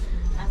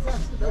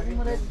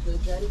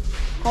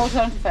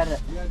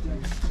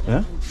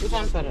 Yeah?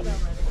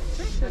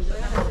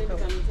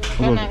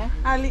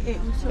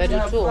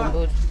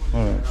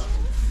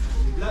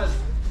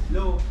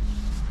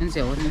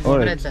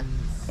 Alright.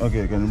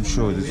 Okay, can I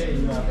show this?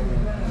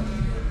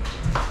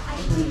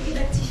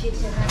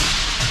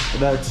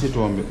 That's it,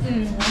 one bit.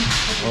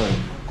 Alright.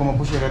 Come on,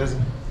 push it.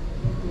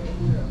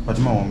 But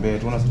my one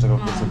bed, one of the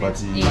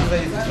party. Yeah, I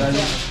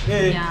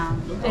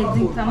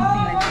think something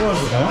like that.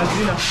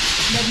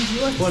 That is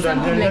yours,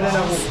 something like that.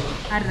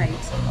 Alright.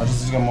 I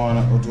just get more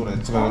to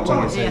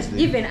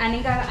even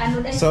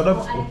another so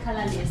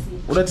colorless.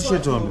 What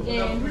t-shirt on?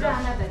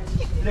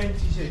 Plain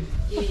t-shirt.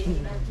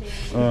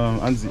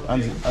 Anzi, I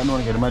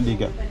don't get my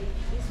digger.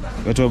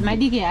 My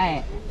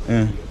digger,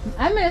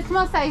 I'm a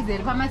small size there,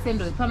 for my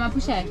sandals, for my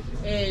pusher.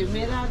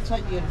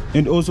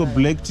 And also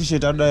black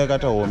t-shirt, I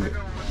got a woman.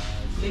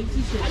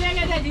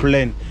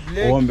 Plain.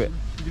 Woman.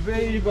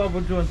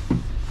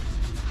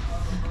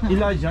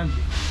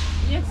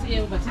 Yes,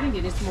 yeah, but you didn't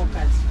get a small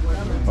cut.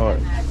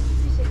 Alright.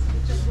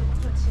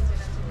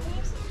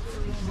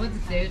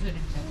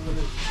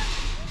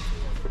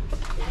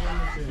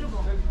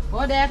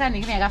 What they can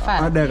make a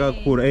fire?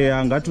 Adaka Kura,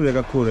 and got to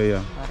the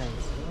Korea.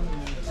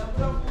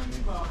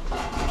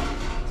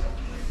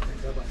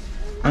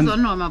 I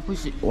don't know, my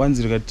push it. Once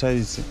you get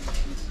Tytie.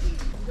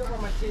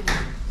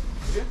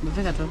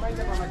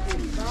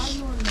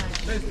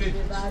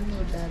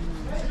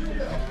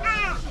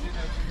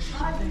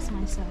 That's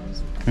my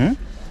size.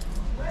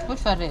 What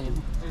for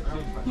him?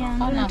 Yeah, I'm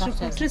going to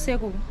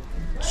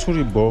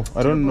Suribo.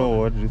 I don't know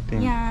what you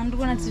think. Yeah, I'm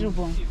going to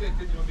Suribo.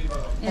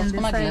 And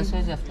the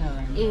size.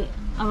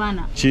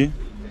 Avana. Chi?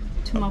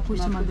 To my push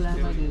to my glass.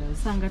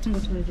 Sanga to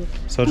Kuku,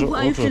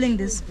 are you feeling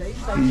this?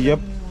 Yep.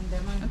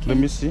 Let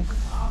me see.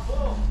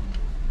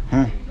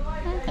 Yeah.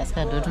 Size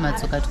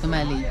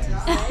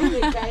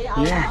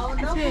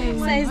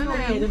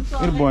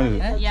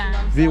 9.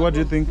 Yeah. V, what do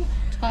you think?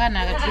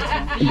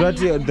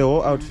 The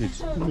whole outfit.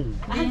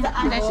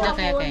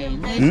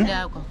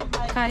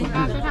 Kai.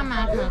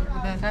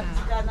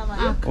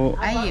 Oh.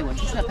 Aye,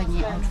 what is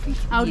happening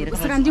outfit?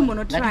 Saka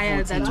ndimbono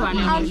try that one.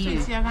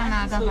 Outfit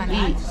yakanaka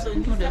fanele.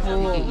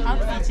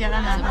 Outfit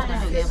yakanaka.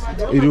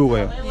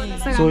 Iruwa.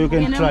 So you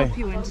can try.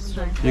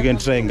 You can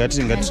try.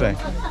 Try.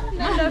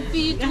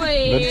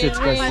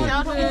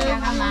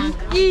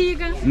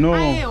 No,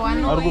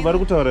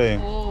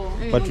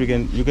 but you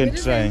can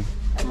try.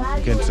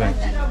 You can try.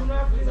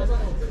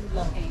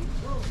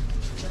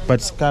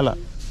 But color.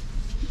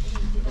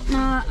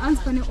 I'm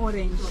spending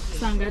orange.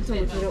 Sanga to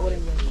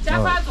orange.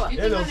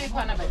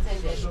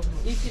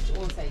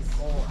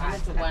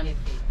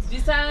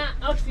 This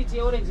outfit is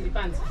orange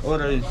pants.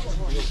 Orange.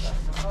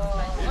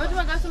 What do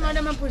I got some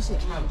other push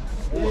it?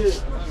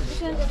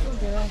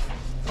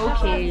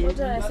 Okay.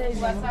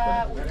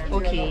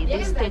 Okay,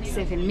 this is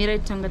 37. Mira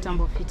tonga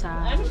tambo fita.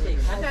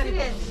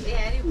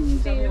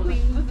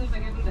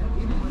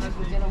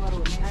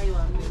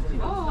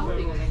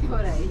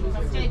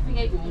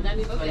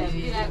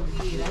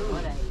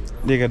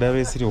 Ndege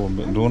dave siri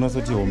hombe. Ndona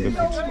soti hombe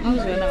futi.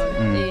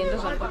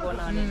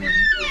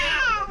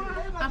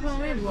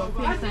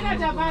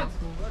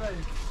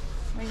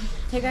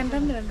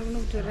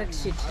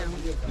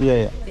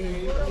 Yeah.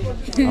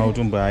 How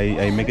to buy?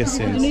 I make a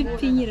sense.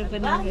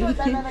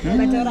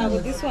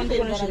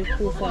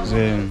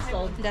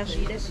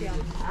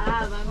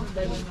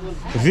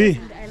 V.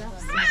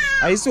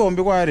 I saw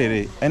hombe kwa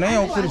rere. And I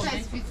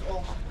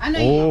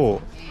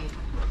oh.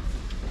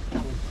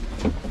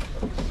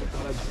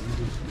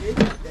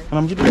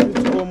 Kana mchiti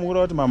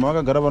kumura kuti mama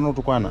vakagara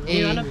vanotukwana.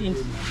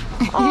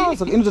 Ah,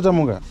 saka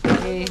inototamuka.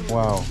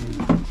 Wow.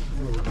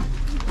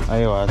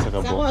 Aiwa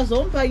saka bo.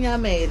 Wazompa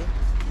nyama here.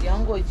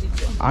 Yango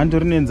ichicho.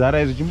 Andori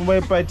nenzara izvi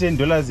chimbomaipa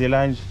 $10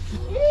 lunch.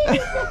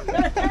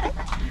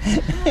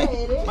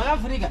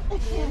 Makavhurika.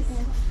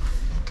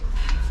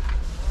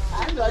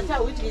 Ando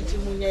achauti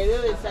chimunya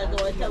iwewe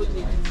saka wachauti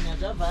chimunya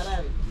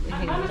zvavhara.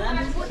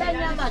 Ndikuda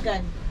nyama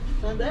kani.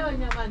 Ndaiwa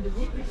nyama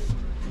ndikupi.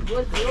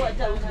 Ngozi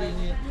wachauti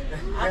nini.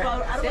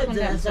 Apa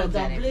arwedzera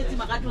sadza plate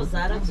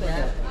makatozara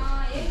kudaro.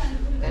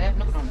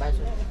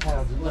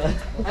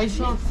 I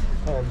shot.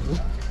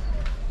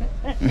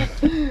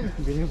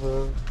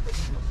 Beautiful.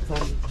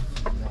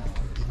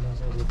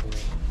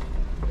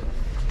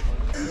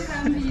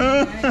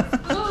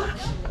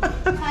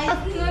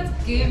 I'm not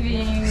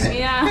giving.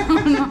 Yeah.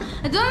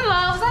 I don't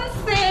love. I'm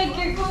sick.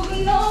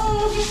 No.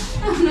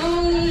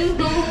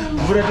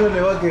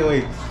 Okay,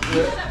 wait.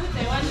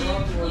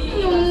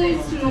 No,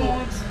 it's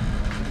not.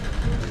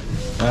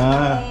 I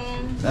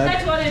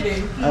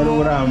don't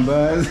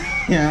remember.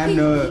 Yeah,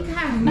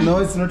 no,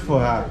 it's not for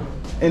her.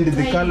 And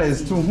the color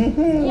is too.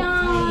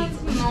 Yeah,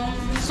 it's no.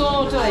 So,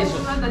 what is it?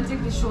 I'd rather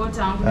take the short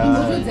arm. But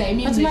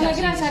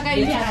Malakira Chaka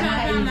is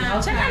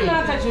Chaka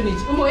Naka Junit.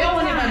 Umoya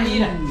one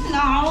Mamira.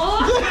 No.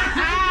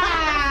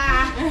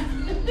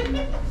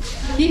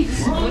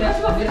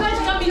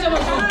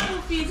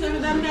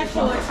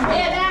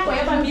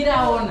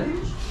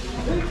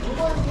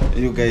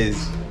 You guys,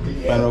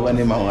 Panova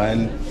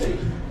one.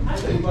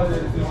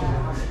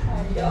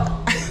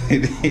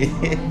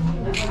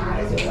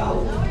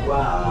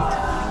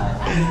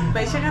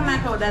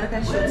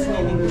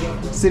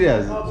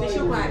 Serious?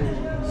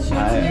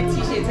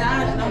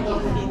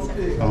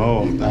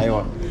 Oh,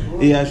 aiwa.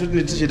 Yeah, I should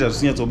need t-shirt as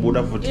soon as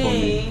Buddha foot for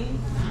me.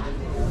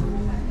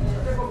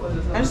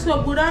 I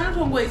so good on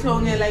to wait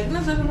on like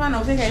no certain one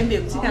of a baby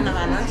chicken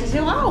and I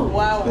say,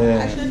 wow,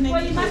 I should make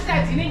it.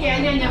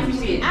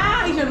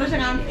 Ah, you know,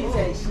 I'm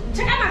fish.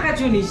 Chaka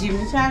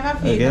Junishim, Chaka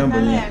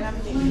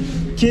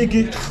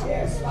Kiki.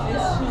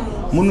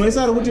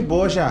 Munwesa ruti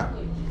bosha.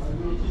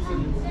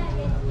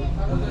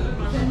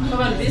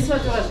 This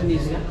was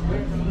Tunisia.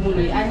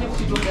 Muni, I have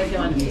to do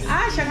that.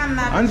 Ah,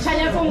 Shakana.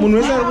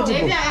 Munwesa ruti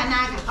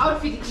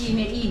Outfit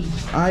in.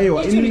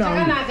 Aiwa,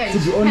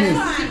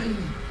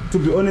 to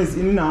be honest,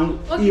 in now,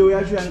 you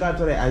actually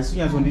got I see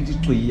as on the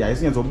tree, I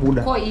see as a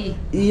Buddha.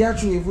 He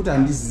actually put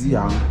on this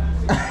young.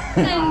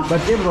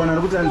 But everyone are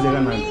good and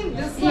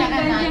this one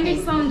can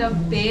make sound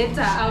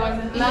better. I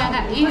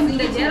was in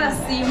the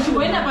jealousy.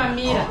 When a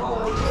Mira.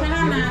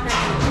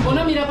 What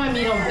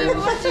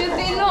do you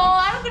think? No,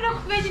 I'm going to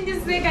quit in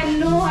this second.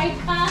 No, I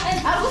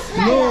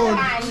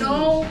can't.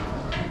 No.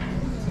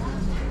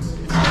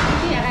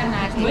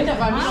 When a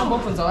Famino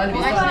opens all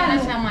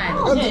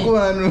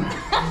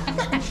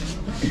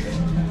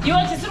you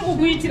want to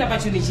eat it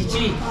about you.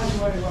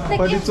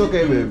 But it's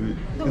okay, baby.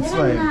 It's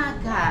fine.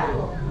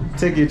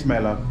 Take it, my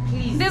love.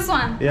 Please. This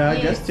one? Yeah,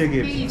 yes. Just check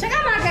it. Check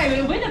out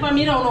when a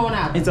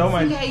Famino. It's how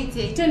much?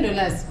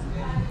 $10.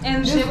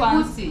 And this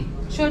one?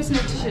 Short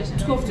t-shirt.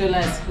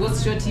 $12.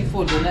 What's shorty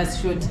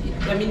 $4? Short.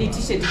 I mean,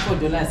 t-shirt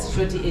 $4.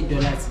 Shorty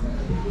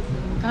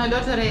 $8. My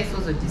daughter is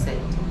also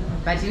decided.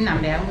 But in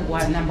number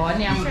one.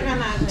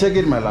 Check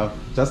it, my love.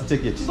 Just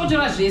check it.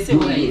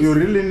 You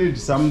really need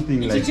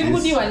something like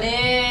this.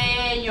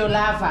 Your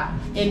lover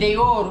and they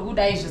all good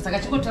eyes.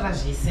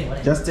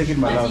 Just take it,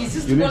 my love.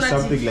 You need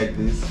something like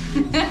this.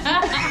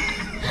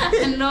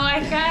 No, I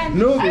can't.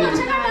 No, I baby.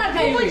 don't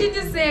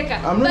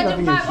I'm not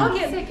laughing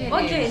at you.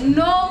 Okay,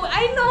 no,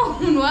 I know.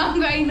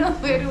 I know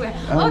very well.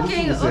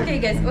 Okay,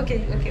 guys. Okay.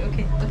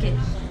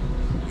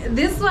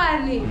 This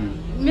one,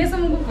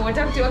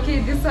 okay,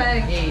 this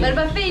one. But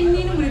I'm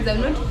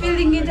not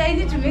feeling it. I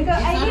need to make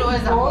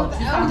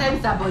Sometimes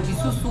it's about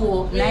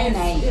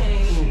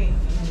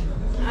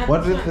What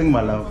do you think,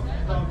 my love?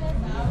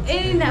 I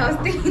was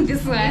thinking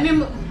this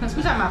one.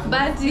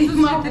 But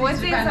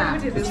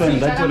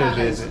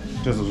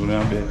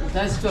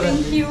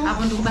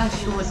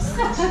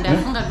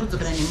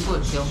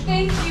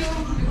Thank you.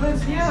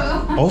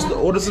 Also,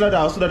 I just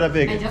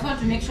want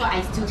to make sure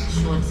I still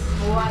short.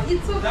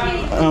 It's okay.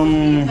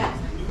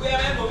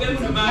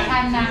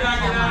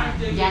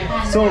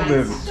 So,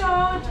 babe.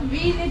 Short,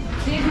 really,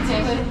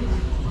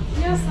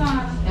 yes, sir.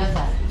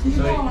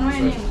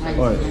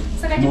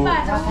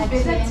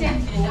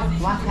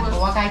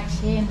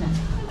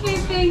 Okay,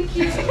 thank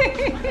you.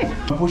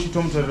 Push it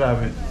home to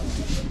Raven.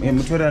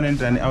 Mutora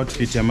and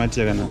outfit ya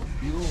mati kana.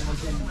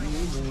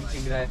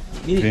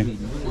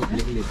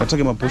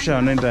 Katake mapusha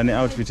anaenda ni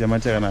outfit ya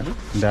mati kana.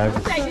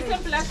 Ndavi.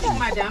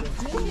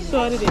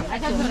 Sorry.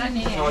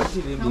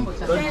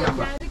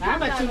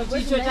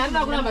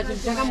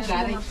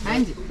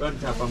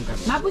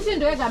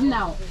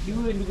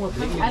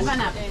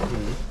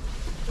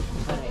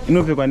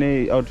 Inopfekwa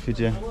nei outfit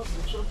ya?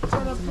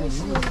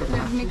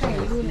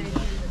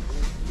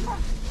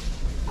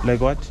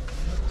 Like what?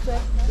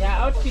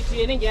 Yeah, outfit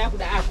yenenge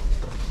yakuda apo.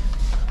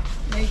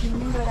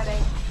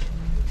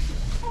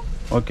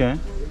 Okay.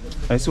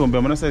 I see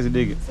one mana size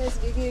ndege. Size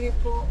ndege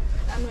iripo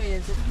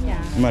anoyeze.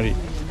 Mari.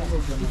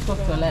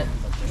 $12.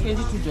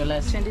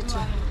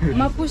 $22.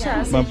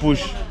 Mapusha.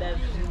 Mapush.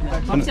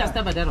 Mapusha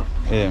stabadaro.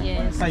 Yeah.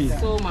 Yes.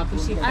 So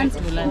mapushi $5.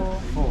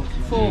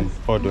 $4.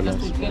 $4.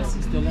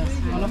 $6.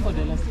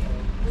 $4.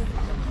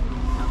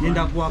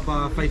 Yenda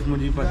kuapa 5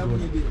 money per dollar.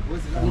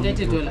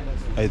 $30.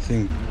 I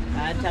think.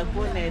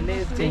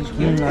 Thank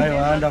you.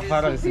 Ayo anda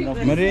fara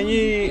sina. Mari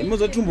yenyi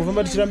muzotumbo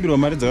famba tichirambirwa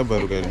mari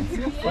dzakabvaruka ere.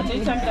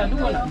 Wataichambira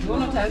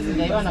ndikuona tazi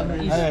ndaiwana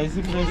kuishi. Aya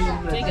isipuresi.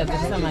 Tega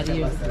dzisa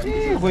mariyo.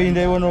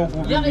 Kuinda iona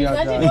ukupi.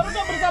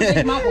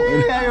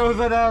 Ayo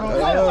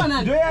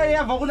zadaro. Ndio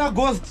yava kuna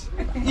ghost.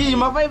 Ii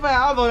mafaifa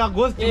yava kuna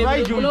ghost.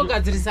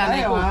 Unogadzirisana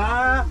iko.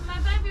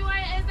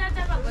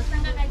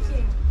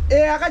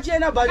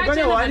 Akachena bali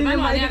pane wani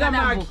nemaita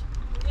maki.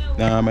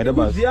 Na maida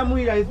basi. Kuziya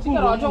muira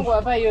Tingara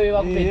watongo pa iyoyo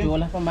vakupe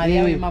dola pamari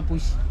yawe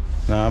mapushi.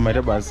 Na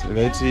maida basi.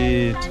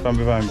 Raiti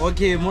tifambe fambe.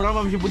 Okay,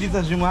 muramba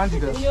mchibudisa zvimwe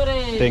handika.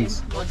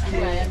 Thanks.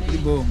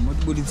 Ibo,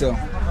 mutibudisa.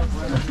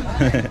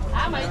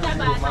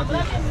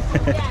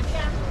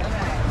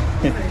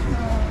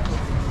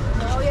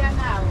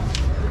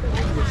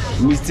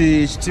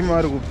 Mr. Chitima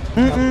ari kupi?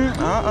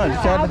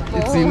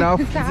 It's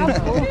enough.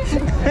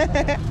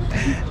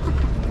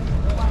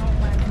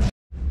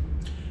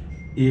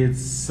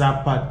 It's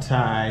supper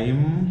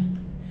time.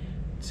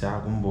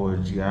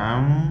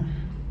 Chakumbodya.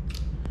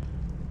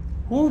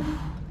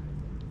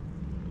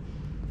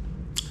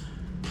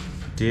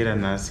 Dera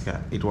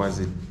Nasika. It was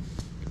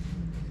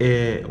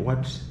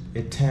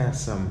a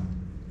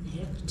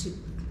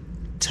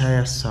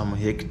tiresome,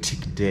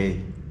 hectic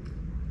day.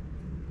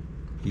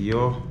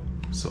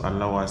 So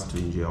allow us to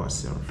enjoy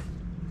ourselves.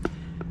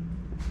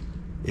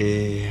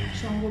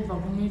 Changobva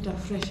kunoita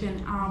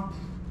freshen up.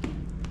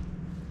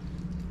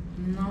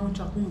 Now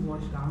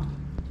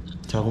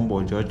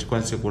chakumbodya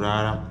tikwanise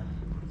kurara.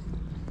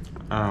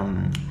 Oh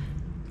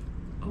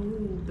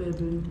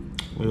baby,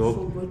 we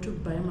forgot to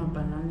buy my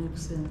banana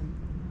exen.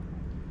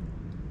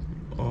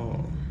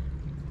 Oh.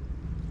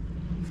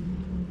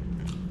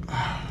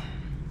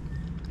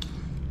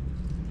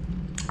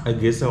 I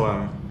guess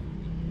our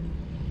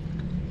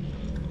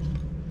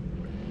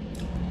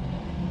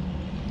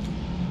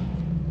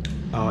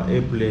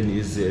airplane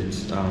is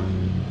at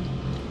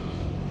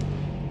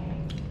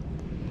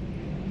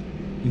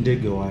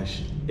ndege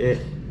wash,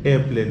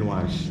 airplane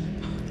wash.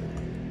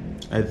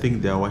 I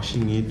think they are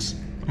washing it.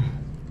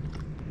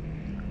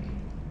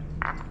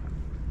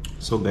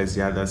 So guys,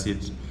 yeah, that's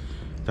it.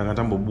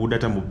 Tangatambobuda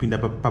tambopinda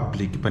pa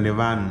public pane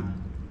vanhu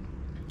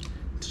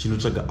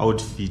tichinotsvaga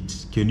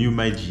outfit. Can you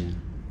imagine?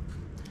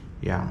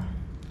 Yeah.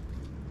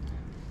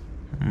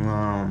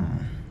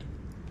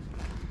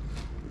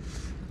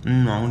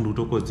 Haundi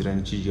kutokodzera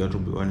nichidya, to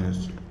be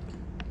honest.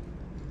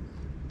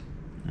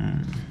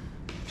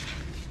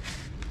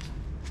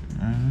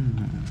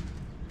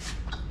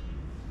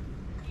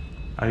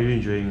 Are you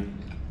enjoying?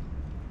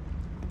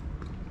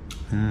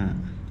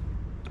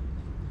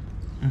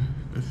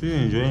 If you're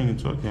enjoying,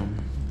 it's okay.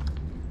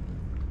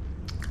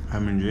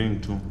 I'm enjoying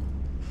too.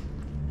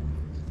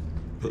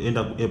 To end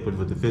up airport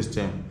for the first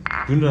time.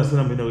 Do you know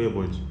I'm in the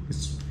airport?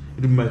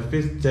 It'll be my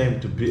first time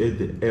to be at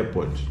the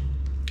airport.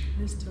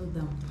 Let's tell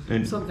them.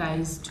 So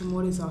guys,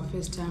 tomorrow is our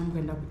first time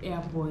going to the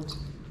airport.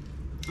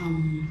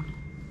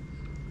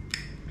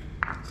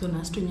 So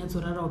nasto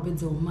nyatsorara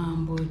upedze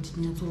umambo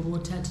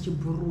tinyatsorota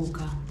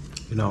tichiburuka.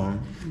 You know.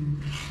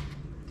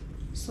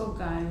 So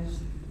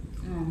guys,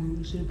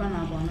 zviri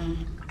panapa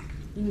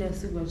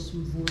ingasigwa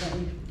chimvura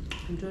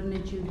ndiro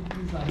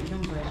nechivharo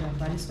chemvura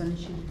chavhariswa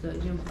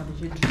nechivharo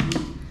chedhiriki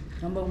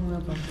namba umwe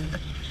papo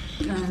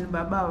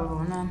baba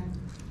vaona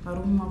vari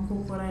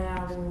mumakokora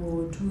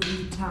yavo 2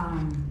 liter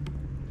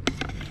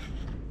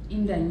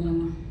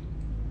indanyemwa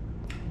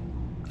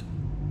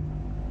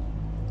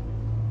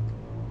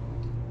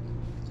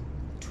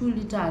 2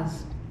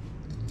 liters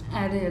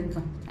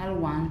arega ari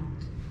 1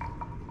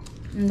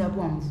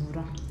 ndapuwa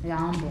mvura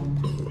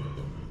yaambomba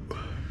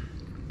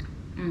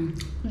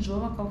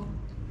kuzvova kako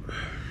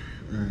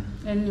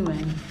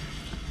anyway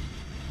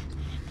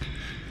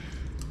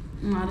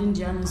mwari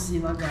ndiye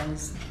anoziva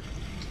guys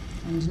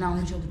handina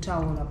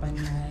muchokutaura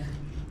panyaya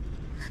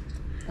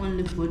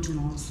only God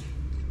knows.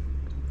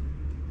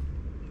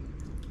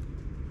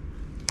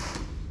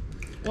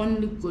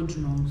 Only God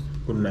knows.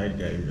 Good night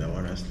guys, I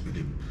wanna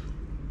sleep.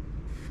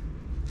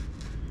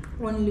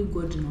 Only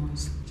God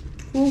knows.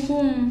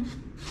 Kuku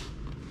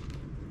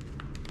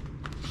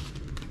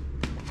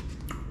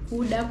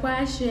kuda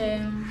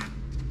kwashe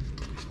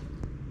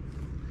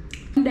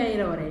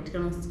ndaira alright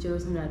kana sicho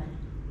singada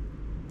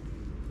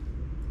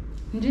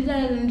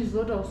ndidaira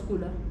ndizota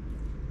usikuda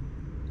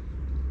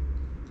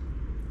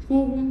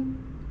kuku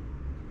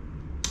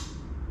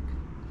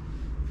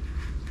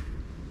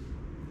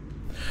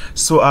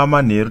so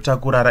amanheru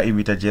takurara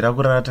imi tajera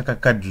kurara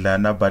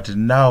takakadhilana but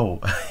now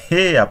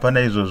hey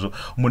hapana izvozvo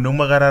munhu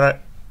umwe akarara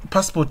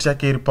passport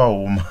yake iri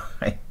pahuma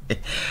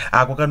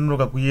ako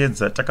kanonoka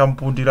kuedza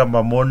takamupundira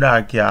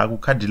mamonaki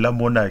haakukadhila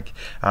monaki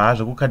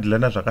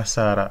zvekukadhilana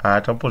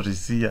zvakasara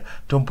tambozvisiya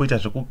tomboita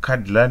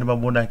zvekukadhilana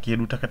nemamonaki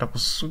edu takaita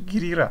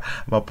kusungirira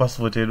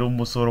mapassport edu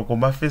mumusoro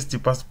komafirst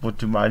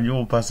passport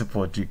manual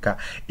passport ka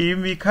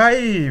imi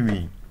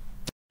kaimi.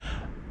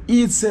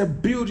 It's a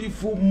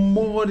beautiful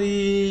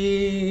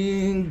morning,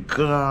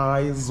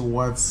 guys.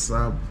 What's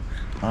up?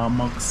 I'm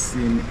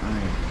Maxine.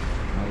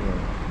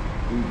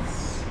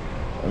 It's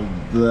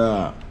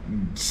the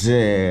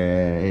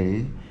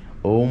day.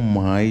 Oh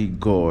my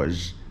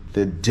gosh,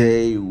 the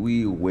day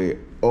we were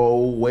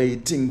all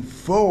waiting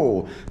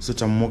for. So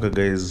Tamoka,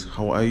 guys,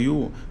 how are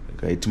you?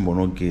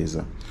 Timbono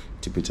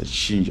tipeta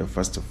chinja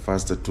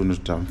faster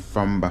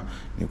tunotafamba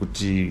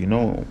nekuti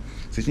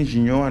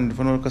sechinjinyowa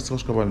ndifanira kukasika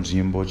kusvika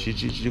panzvimbo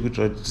chichi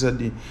kuitira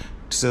kuti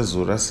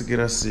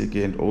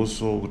tisazorasikirasike and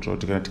also kuitira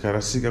kuti kana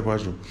tikarasika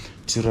kwacho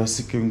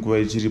tirasike nguva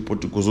ichiripo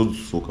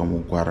tigozodzoka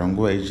mugwara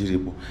nguva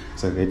ichiripo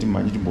saka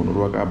itimhanye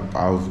timbonorwaka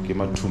above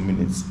kema 2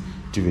 minutes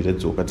tibve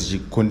tadzoka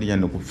tichikondinya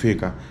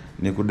nekupfeka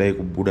nekudai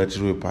kubuda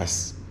tiriwe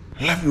pasi.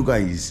 Love you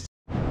guys.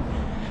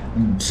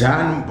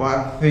 Done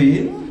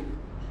bathing.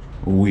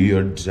 We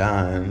are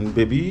done,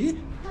 baby.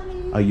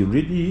 Honey. Are you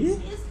ready?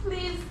 Yes,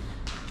 please.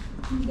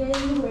 I'm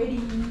getting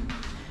ready.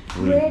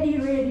 Ready.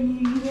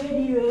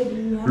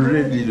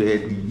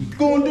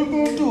 Go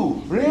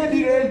to.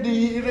 Ready.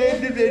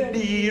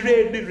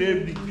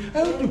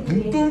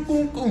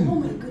 Oh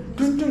my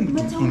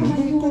goodness.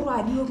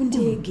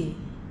 Ndege.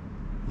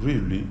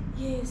 Really?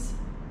 Yes.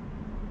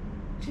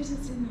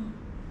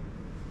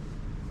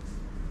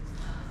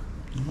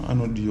 I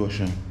know the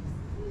ocean.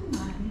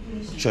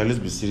 Sure, let's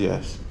be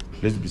serious.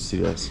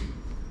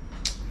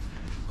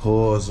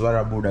 Oh,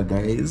 Zwarabuda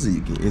guys,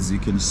 as you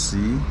can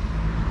see,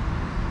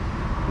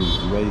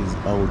 the way is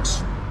out.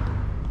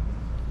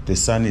 The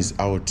sun is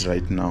out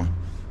right now.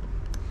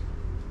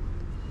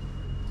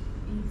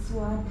 It's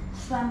what?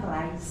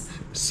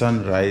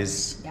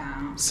 Sunrise.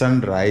 Yeah.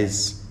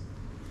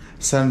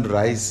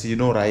 Sunrise, you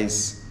know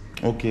rice.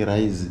 Okay,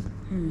 rice.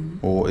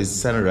 Or it's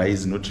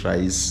sunrise, not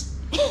rice.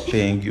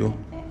 Thank you.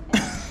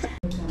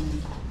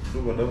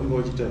 Look, I'm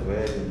going to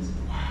violence.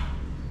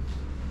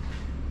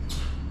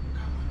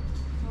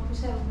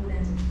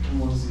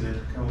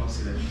 Come on,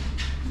 see that.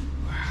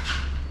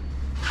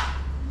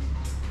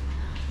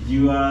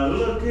 You are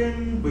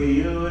looking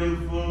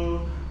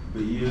beautiful.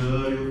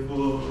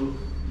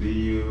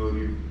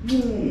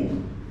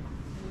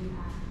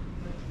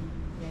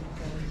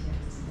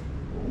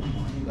 Oh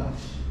my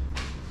gosh.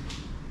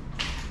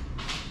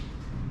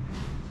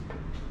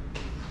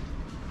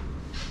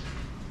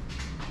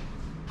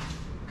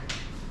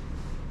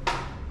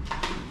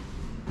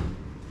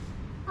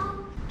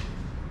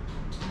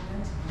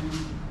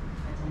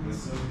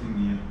 There's something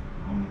here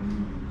on the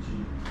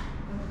cheek.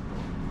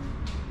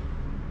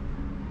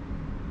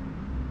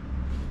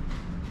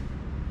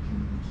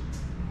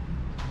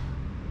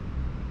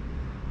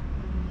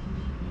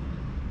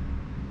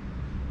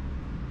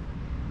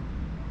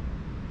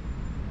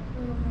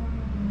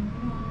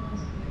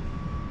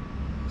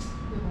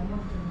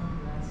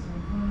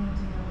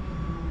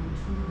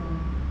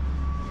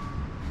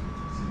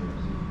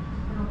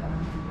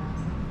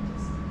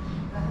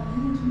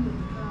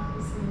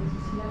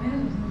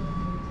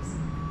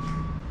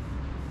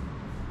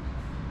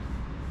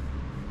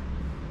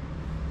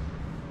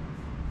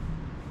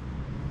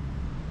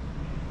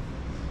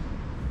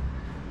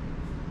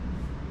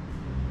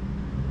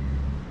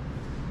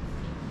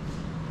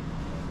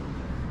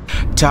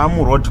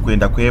 Road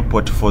kuenda ku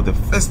airport for the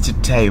first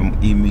time.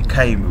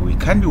 Imikaimi, we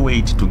can't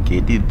wait to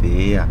get it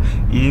there.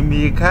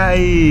 Imika.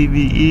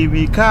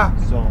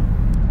 So,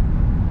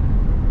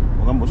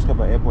 wakambosvika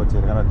pa airport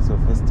here kana it's your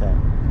first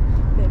time?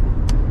 Baby,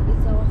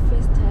 it's our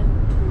first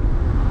time to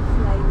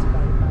flight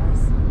by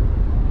bus.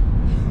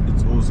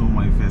 It's also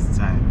my first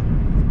time.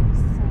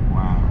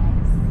 Wow.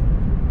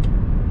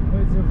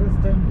 Oh, it's your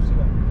first time to see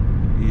that?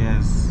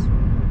 Yes.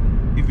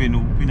 Even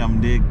upinda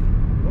ndege.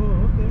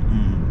 Oh, okay.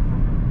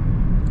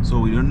 So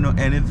we don't know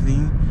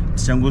anything.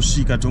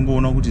 Tichangosvika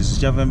tongoona kuti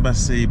zvichafamba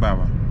sei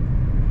baba.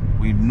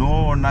 We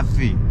know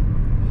nothing.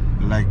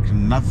 Like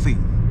nothing.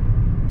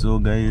 So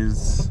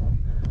guys,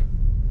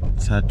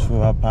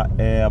 tatova pa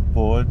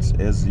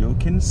airport as you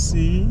can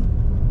see.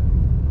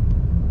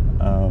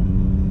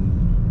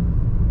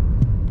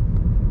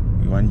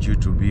 We want you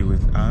to be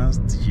with us.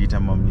 Tichita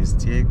ma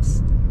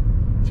mistakes.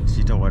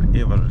 Tichita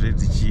whatever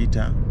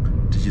tichita.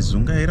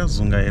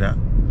 Tichizungaira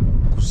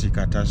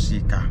kusvika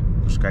tasvika,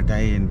 kusvika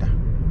taenda.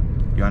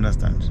 You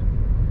understand?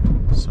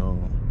 So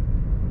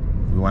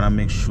we want to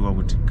make sure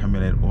we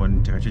camera it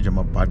on, charge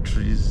my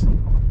batteries.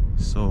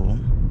 So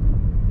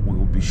we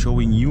will be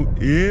showing you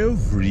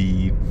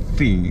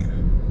everything.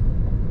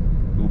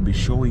 We will be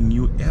showing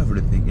you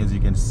everything. As you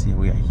can see,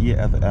 we are here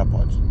at the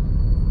airport.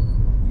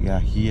 We are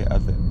here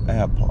at the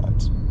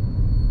airport.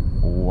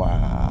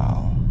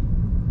 Wow.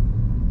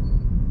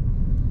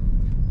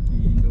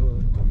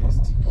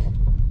 Domestic.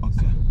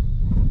 Okay.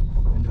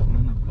 And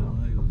banana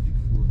flower, your big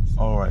foods.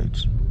 All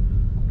right.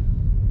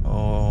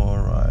 All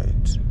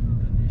right.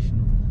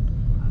 International.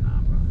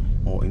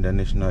 Oh,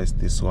 international is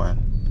this one.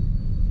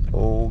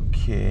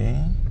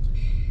 Okay.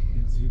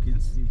 As you can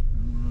see,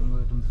 I'm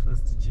on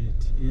first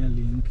jet,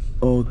 Airlink.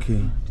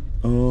 Okay.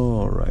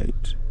 All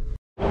right.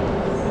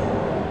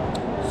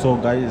 So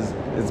guys,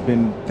 it's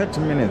been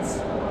 30 minutes.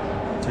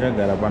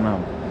 Tiragara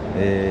panam.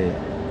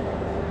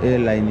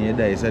 Airline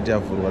yeda isati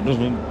yavhurwa.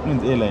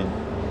 Means airline.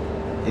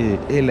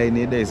 Airline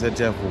yeda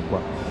isati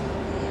yavhurwa.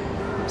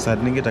 Saka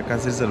tinenge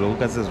takasisa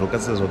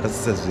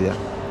zvokasisa zviya.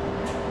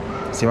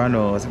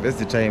 Sevano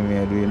first time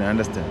yedu, you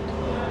understand.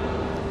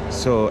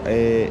 So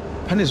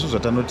pane zvinhu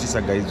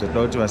zvatanotisa guys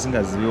zvatoda kuti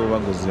vasingaziviwo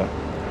vagoziva.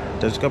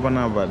 Tasvika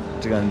panapa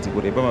tikanzi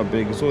kurepa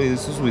mabhegi. So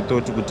isusu we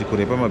thought kuti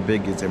kurepa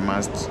mabhegi is a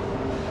must.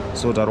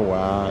 So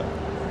tarwa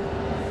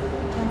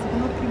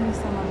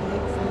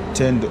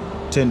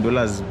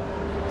 $10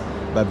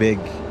 babeg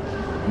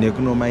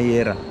nekuno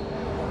mayera.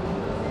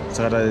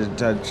 Saka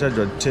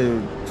tachajwa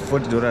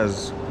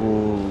 $40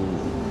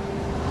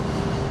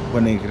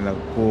 kuonekera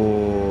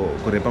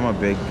kurepa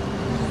mabhegi.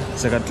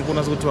 Saka tiri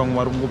kuona kuti vamwe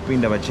vari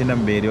kungopinda vachienda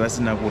mberi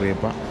vasina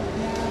kurepa.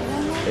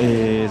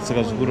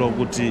 Saka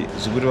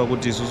zvikureva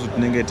kuti isusu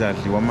tinenge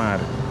tadliwa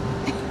mari.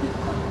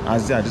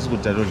 Asi hatisi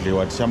kuti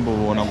tatodliwa,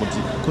 tichamboona kuti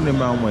kune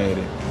mamwe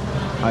here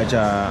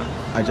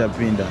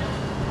achapinda.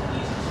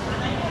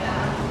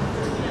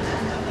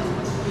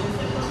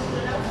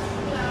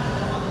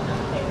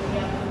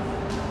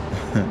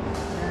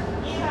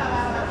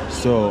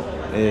 So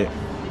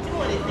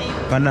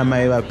pana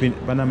mai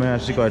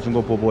vasvika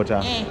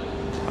vachingopopota.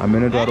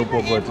 Amenoto vari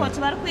kupopota.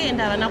 Vari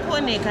kuenda vana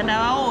kuoneka,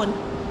 ndavaona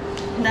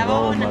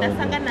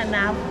ndasangana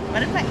navo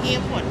vari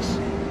paairport.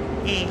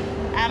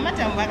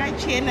 Madam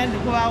vakachena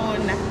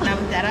ndikuvaona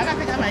namudhara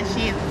vakapfeka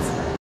mashedzi.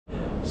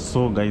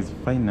 So guys,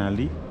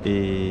 finally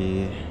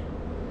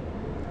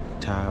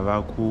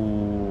tava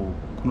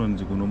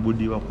kunonzi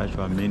kunobudiwa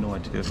kwacho ameno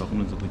watireva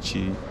kunonzi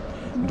kuchii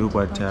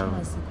ndokwatava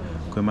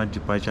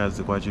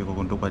kwemadepartures kwacho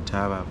ikoko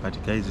ndokwatava.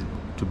 But guys,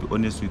 to be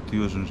honest with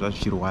you, zvinhu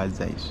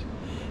zvazvichirwadza izvi.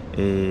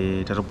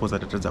 Tatoposa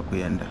tatadza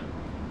kuenda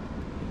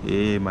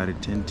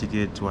ma-return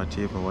ticket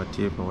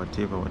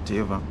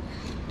whatever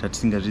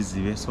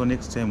tatisingazvizive. So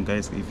next time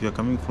guys, if you are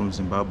coming from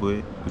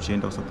Zimbabwe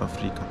uchienda kuSouth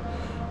Africa,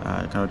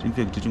 kana kuti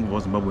infact uchingobva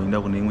kuZimbabwe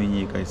uchienda kune imwe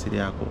nyika isiri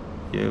yako,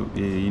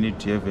 you need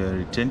to have a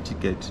return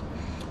ticket,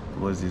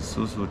 because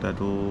isusu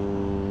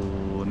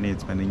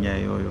tatonetswa nenyaya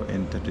iyoyo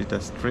and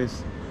tatoita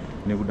stress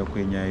nekuda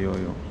kwenyaya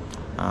iyoyo.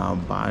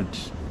 But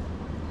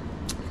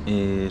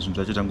zvinhu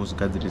zvacho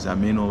tangozvigadzirisa.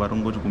 Ameno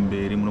varongoti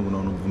kumberi munogona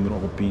kunobvumirwa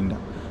kupinda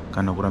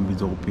kana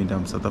kurambidzwa kupinda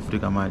muSouth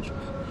Africa macho.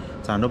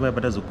 Saka ndopa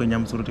patazokwenya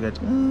musoro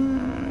tikati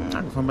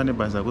akufamba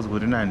nebasa akuzi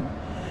kuti nani,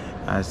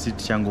 asi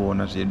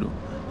tichangoona zvedu.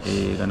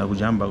 Kana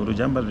kujamba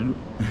kutojamba zvedu.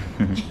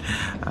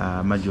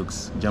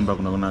 Majokes jamba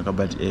kunaka,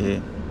 but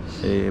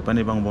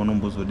pane pamwe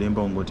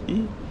paunombozodemba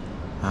ungoti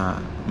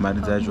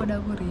mari dzacho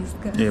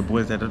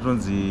because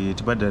tatonzi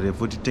tibhadhare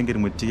futi tenge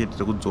rimwe tiketi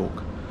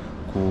rekudzoka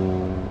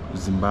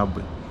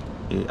kuZimbabwe.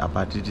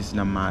 Apa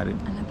tisina mari.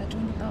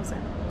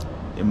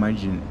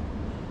 Imagine.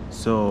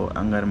 So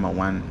angari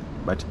ma1.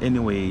 But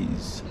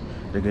anyways,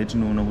 regai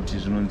tinoona kuti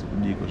zvinonzi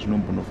kudiko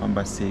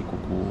zvinombonofamba sei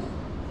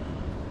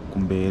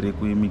kumberi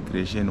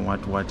kuimmigration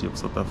what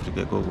yekusouth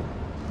Africa ikoko.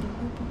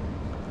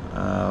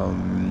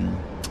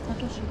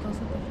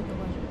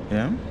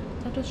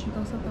 Tatosvika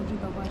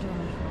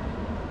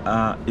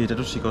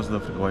kuSouth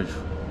Africa kwacho.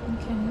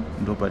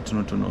 Ndo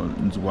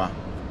patinotononzwa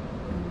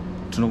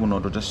tinogona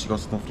kuti tasvika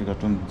kuSouth Africa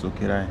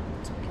tonzokera.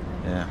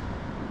 Yeah.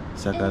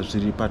 saka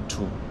zviri pa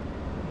 2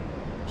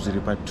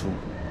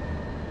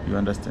 you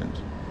understand.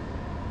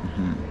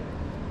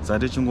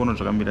 Zate chingono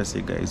zvakamira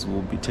sei guys,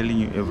 we'll be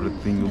telling you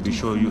everything, we'll be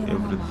showing you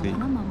everything.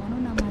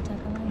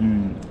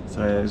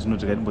 Saka zvino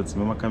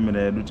tikatimbotsimba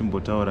makamera edu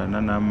timbotaura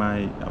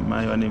nanamai.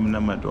 Amai vane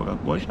munamato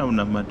wakakosha,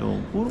 munamato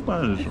ukuru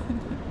kwazvo.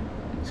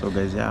 So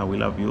guys, yeah, we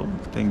love you,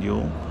 thank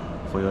you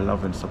for your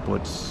love and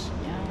support.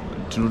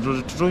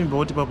 Tinoimba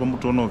kuti papa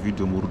mutoona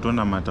video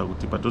murutonamata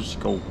kuti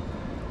patosvika uku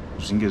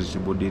zvinge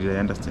zvichibudirira, you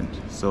understand.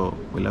 So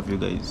we love you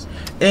guys.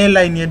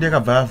 Airline yedu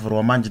yakabva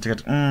yavhurwa manje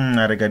tikati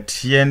rega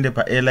tiende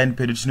paairline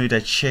pedu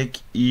tinoita check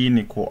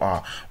in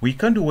ko we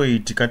can't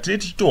wait. Tikati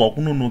tichitohwa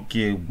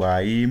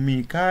kunonokebwa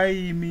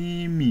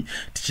mimi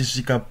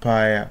tichisvika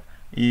paya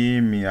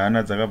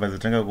hana dzakabva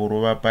dzatanga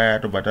kurova paya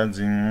tobva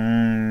tanzi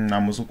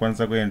hamusi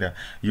kukwanisa kuenda.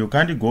 You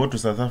can't go to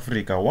South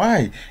Africa.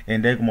 Why?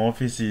 Endai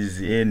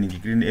kumaoffices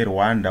enhingikrini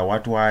eRwanda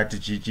wati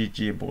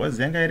chichichi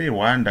because yanga iri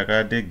Rwanda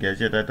katege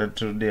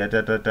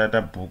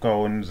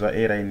yachatabhukawo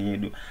zvairline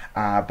yedu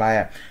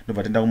paya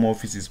ndobva tenda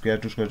kumaoffices kuya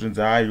tosvika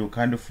tonzi you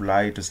can't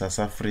fly to South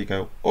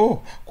Africa.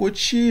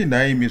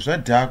 Kuchina imi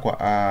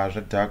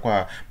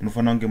zvadhakwa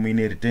munofanira kunge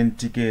muine return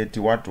ticket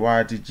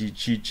wati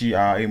chichichi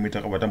imi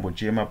takabva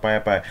tambochema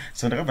paya.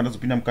 So ndakabva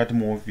ndazopinda mukati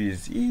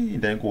muoffice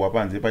ndaingohwa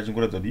panze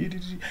pachingoratidza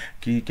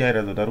kuti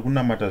kairatidza kuti ari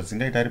kunamata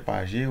zvisingaita ari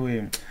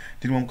pashewe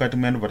tirimo mukati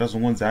muya. Ndobva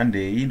tazongonzi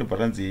handei, ndobva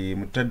tanzi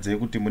mutadzei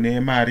kuti mune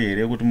mari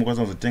here kuti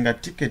mukwanisa kuzotenga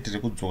tiketi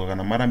rekudzoka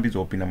kana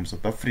marambidzwa kupinda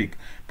muSouth Africa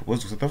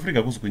because South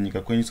Africa kuzi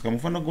kunyika kwenyu, saka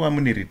mufanira kuva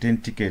mune return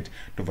ticket.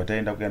 Ndobva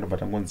taenda kuya, ndobva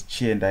tangonzi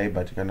chiendai,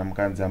 but kana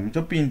mukanzi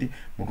hamuchopindi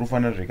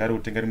mutofanira zvekare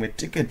kutenga rimwe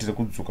tiketi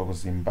rekudzoka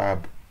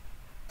kuZimbabwe.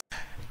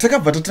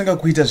 Takabva tatanga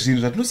kuita zvinhu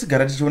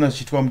zvatinosigara tichiona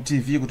zvichiitwa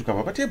muTV kuti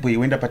ukabva patebwe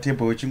woenda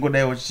patebwe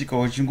uchingodai uchisvika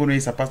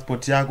uchingonoisa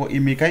passport yako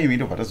imi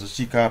ndobva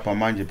tazosvika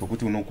pamanje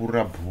pekuti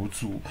unokurura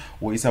bhutsu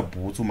woisa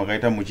bhutsu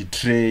makaita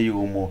muchitray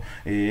umo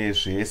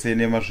zvese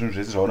nemazvinhu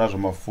zvese zvaonazvo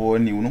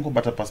mafoni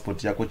unongobata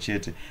passport yako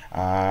chete.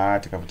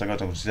 Tikabva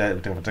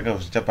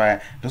kuzviita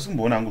paya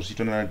ndosimboona hangu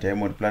zvichiitwa na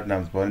Diamond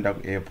Platinums pavanoenda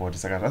kuairport,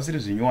 saka zvasiri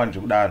zvinyowani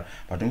zvekudaro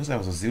but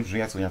ndingosazoziva kuti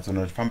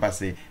zvinyatsonyatsonofamba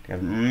sei.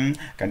 Tikati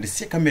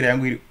kandisiye kamera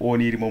yangu iri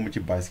on irimo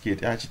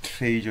muchibhasiketi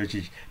chitray icho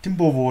chichi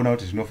timboona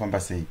kuti zvinofamba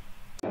sei.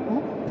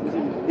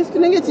 Isi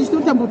tinenge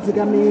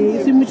tichitotambudzika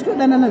isi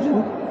muchitodanana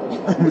zvinhu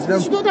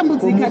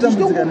tichitotambudzika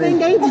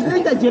tichitokupenga idzi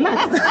tinoita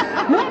jelasi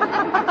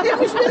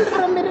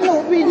muchitoenderera mberi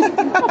neupini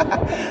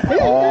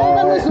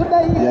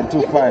vanozodai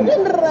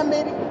yatofana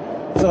mberi.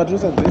 Saka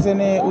tinosadzose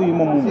neuyu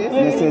imomo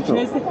neseto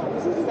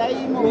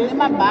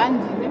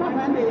nemabhandi.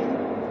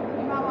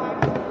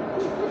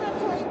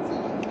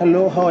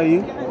 Hello, how are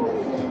you?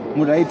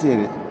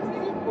 Muraitere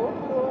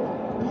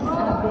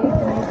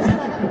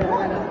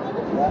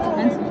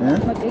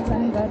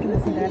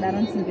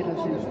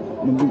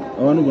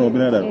avanogona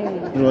kupinda daro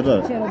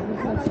vatara.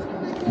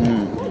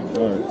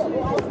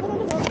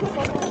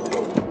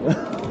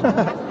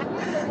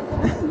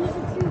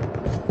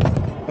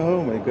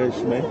 Oh my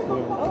gosh, my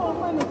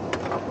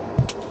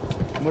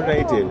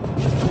muraitere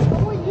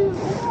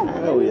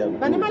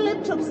vane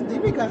malaptops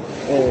ndivika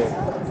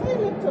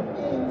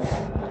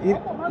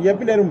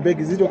yapinda iri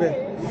mubhegi zitoka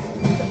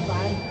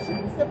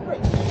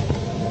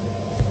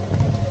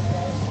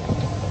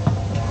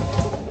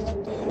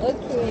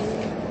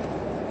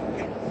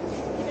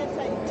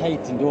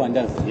Tytie ndo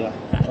wandaziva.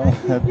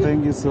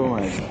 Thank you so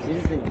much.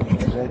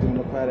 Right,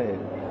 unopara here.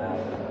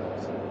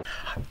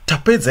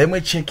 Tapedza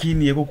imwe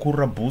check-in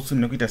yekukurura bhutsu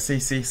nekuita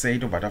sei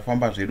tobva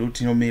tafamba zvedu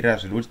tinomirira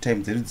zvedu kuti time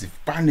dzedu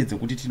dzifane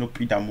dzekuti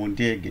tinopinda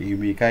mundege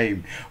imi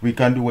we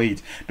can't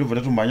wait. Ndobva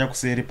tatomhanya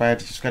kuseri paya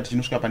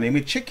tichinosvika pane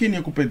imwe check-in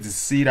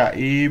yekupedzisira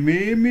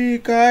imi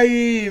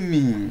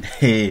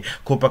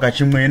ko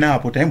pakachimwena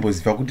apo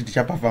taimboziva kuti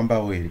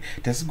tichapafambawo here,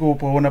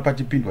 tasingopaona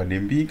pachipindwa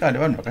nembika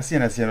nevanhu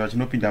vakasiyana-siyana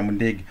vachinopinda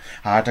mundege.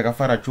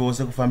 Takafara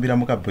chose kufambira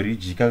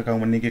mukabhiriji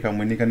kamwe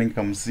kanenge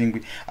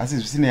kamusingwi, asi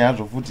zvisinei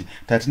hazvo futi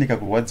tatineka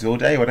kurwadziwa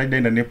kuti aiwa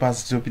daenda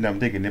nepasi tinopinda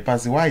mundege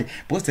nepasi. Why?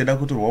 Because taida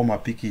kutorwawo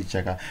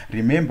mapikicha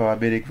remember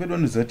vabereki vedu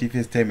vanoziva kuti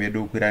first time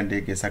yedu kukwira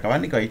ndege, saka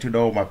vanenge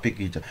vachitodawo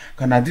mapikicha.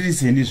 Kana ndiri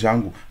seni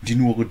zvangu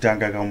ndiniwo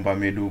kutanga kamumba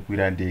medu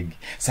kukwira ndege,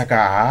 saka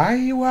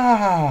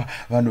haiwa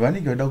vanhu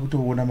vanenge vada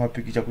kutoona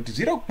mapikicha kuti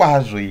zviro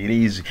kwazvo here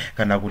izvi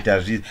kana kuti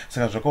hazvizi.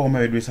 Saka zvakaoma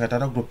vedu, saka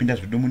tada kutopinda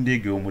zvedu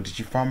mundege umo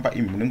tichifamba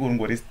munenge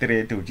ungori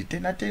straight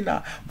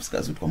uchitena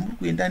musikazivi kuti kwamuri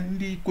kuenda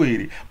ndiko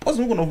here.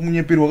 Because unogona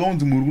kumunyeperwa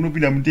kaunzi muri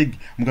kunopinda mundege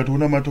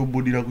mukatoona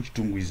matobudira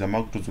kuchitungwiza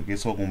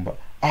makutodzokeswa kumba.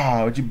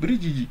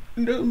 Chibridge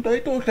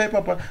ndaitohla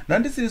ipapa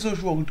ndandisiri so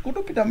sure kuti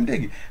kutopinda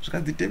mundege.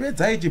 Zvikanzi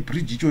tevedzai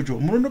chibridge ichocho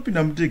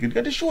munonopinda mundege.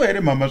 Ndikati sure here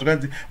mama,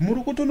 zvikanzi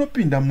muri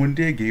kutonopinda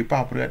mundege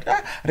ipapo. Ndikati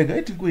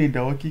regai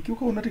tingoendawo kiki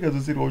ukaona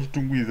tikazosiriwa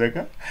uchitungwiza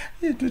ka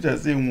toita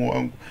sei mwo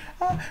wangu.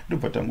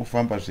 Ndobva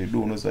tangofamba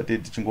zvedu unoziva tei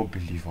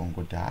tichingobhilivha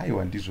ngoti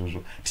haiwa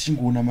ndizvozvo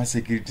tichingoona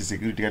masecurity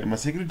tikati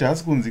masecurity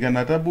haasi kunzi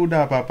kana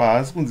tabuda apapa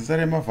haasi kunzi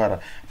sare mavhara.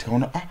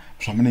 Tikaona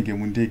zvamunenge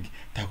mundege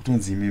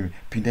takutonzi imimi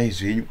pindai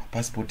zvenyu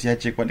passport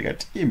yachekwa.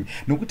 Ndikati imi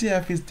nokuti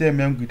ya first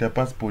time yangu kuita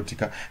passport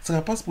ka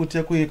saka passport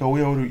yako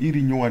ikauya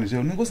iri nyowani zve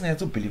unenge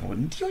usinganyatsobhelieve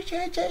kuti ndiyo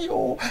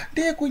chaiyo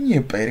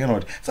ndeyekunyepa here kana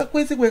kuti saka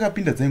kwese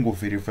kwakapinda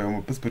dzaingoverify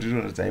passport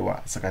inoratidza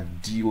aiwa saka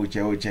ndiyo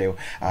chaiyo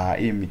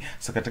imi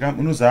saka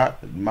unoziva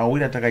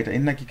mawiri atakaita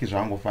inakiki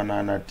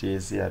zvangofanana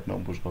tese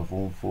atinombosvika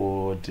form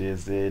 4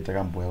 tese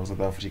takamboya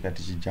kuSouth Africa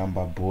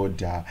tichijamba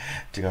border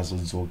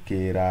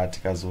tikazodzokera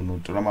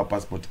tikazonotora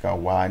mapassport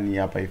ka1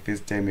 apa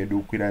first time yedu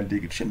kukwira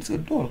ndege tushamisa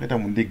ndo zvakaita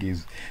mundege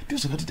izvi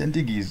ndozvakatoita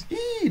ndege izvi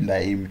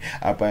ndaimi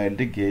apa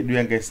ndege yedu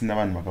yanga isina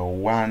vanhu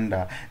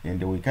vakawanda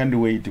and we can't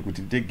wait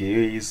kuti ndege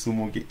iyo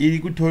isumuke iri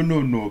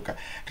kutononoka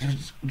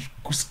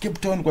kuCape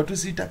Town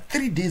kwatosiita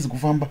 3 days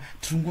kufamba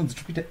tiringonzi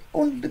tikuita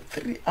only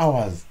 3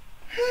 hours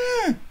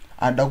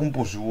ada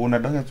kumbozviona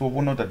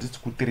ndanyatsoona kuti hatisi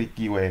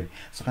kuterekiwa here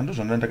saka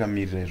ndozvanda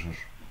ndakamirira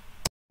izvozvo.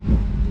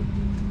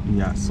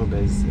 Yeah, so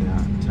guys,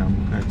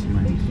 tamukati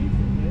manje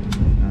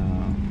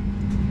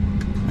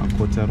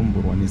makota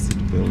rumborwa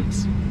neseat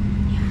belt.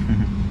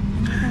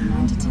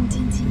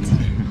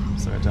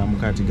 Saka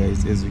tamukati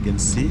guys, as you can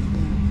see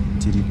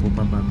tiripo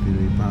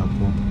pabapiro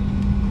ipapo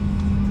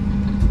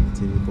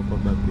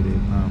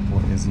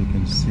as you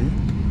can see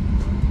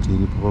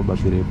tiripo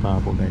pabapiro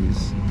ipapo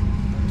guys.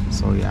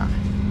 So yeah,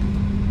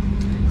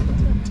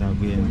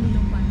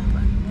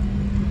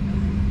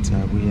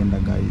 takuyenda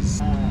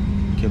guys.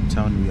 Cape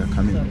Town, we are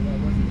coming.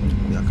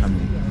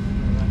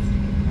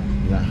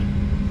 Yeah,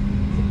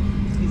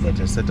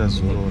 taseta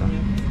zorora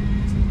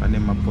pane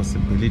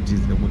possibilities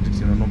ekuti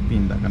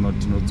tinonopinda kana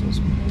kuti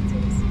tinodzoswa,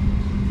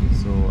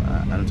 so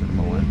another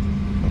number 1,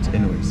 but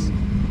anyways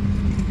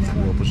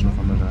we hope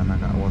tinofamba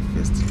zvakanaka. Our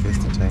first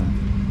time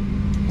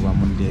kuva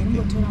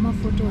mundege.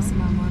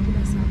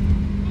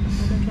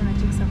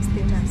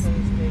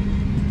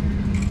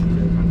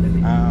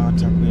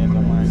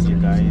 Takuyenda manje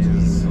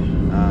guys.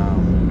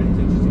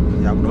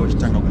 Yakuda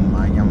kuchitanga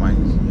kumhanya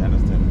manje, you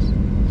understand,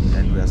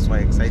 and we are so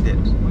excited,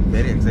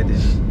 very excited,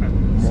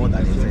 more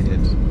than excited.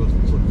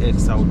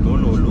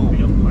 Exaudololo.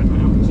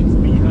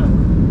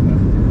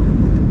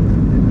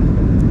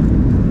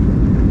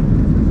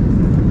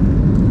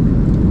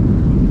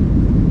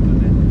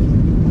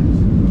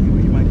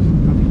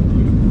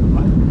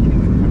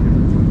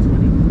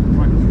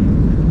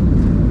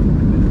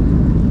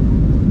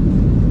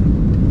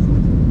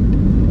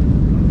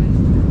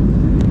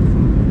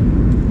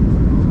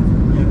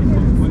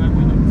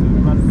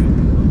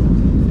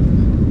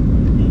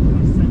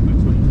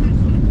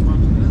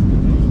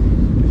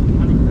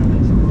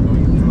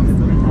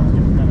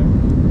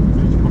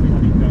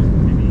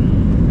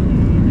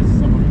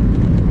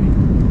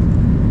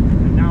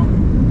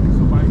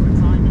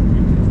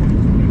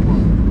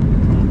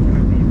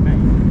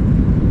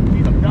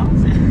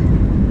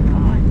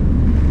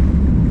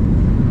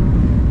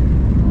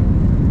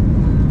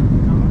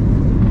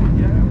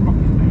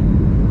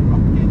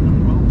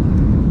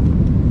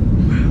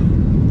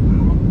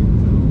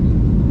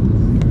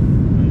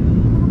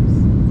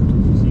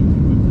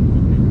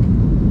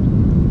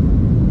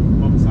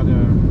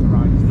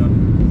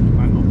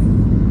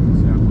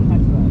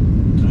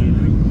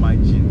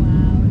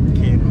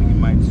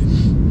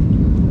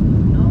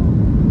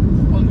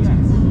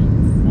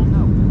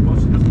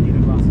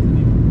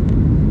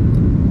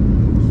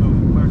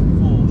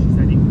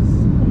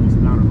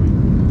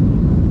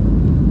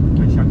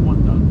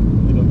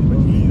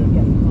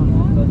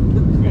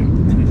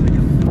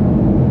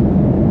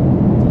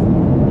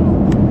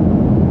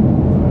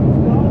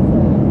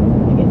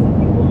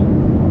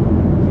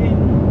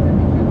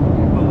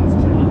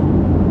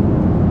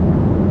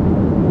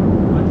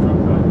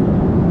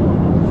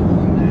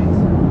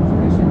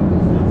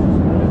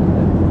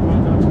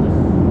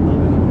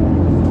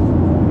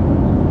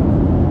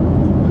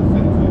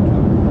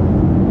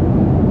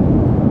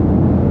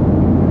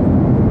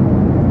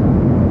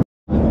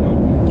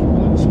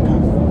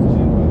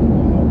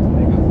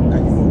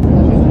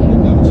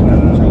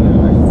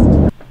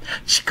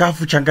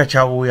 Chikafu changa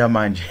chauya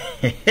manje.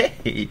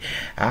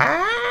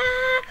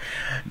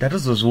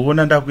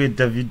 Ndatozozviona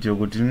ndakuita video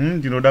kuti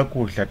ndinoda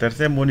kudya.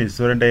 Tarisai muone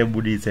sora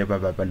ndaibudisa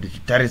ipapa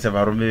ndichitarisa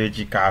varume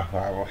vechikafu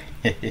avo.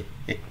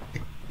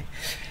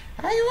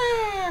 Aiwa,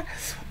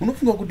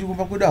 unofunga kuti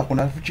kumba kwedu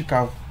hakuna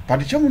chikafu.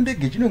 But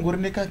chamundege chinongori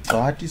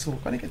nekaxhatiso,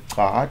 kaneke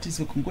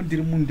xhatiso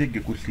kungondiri mundege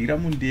kudlira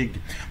mundege.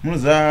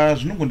 Munoza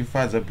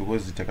zvinongondifadza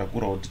because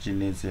takakurawo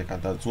tichinetseka.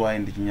 That's why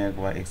ndichinyanya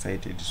kuva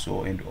excited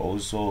so, and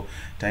also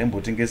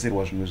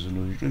taimbotengeserwa zvimwe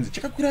zvinhu zvichonzi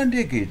chakakwira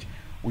ndege ichi.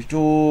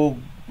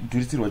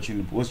 Uchitodhurisirwa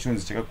chinhu because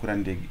chonzi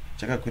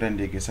chakakwira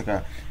ndege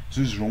saka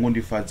zvinhu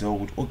zvinongondifadzawo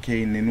kuti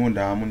okay neniwo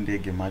ndava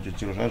mundege macho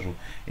chiro zvazvo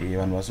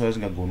vanhu vasi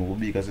vasingagoni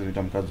kubika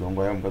sezvoita mukadzi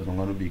wangu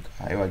anobika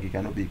haiwa keke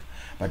anobika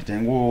but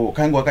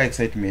kange waka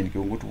excitement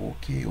kengoti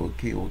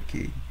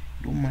okay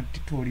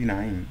ndomatitori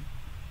nai.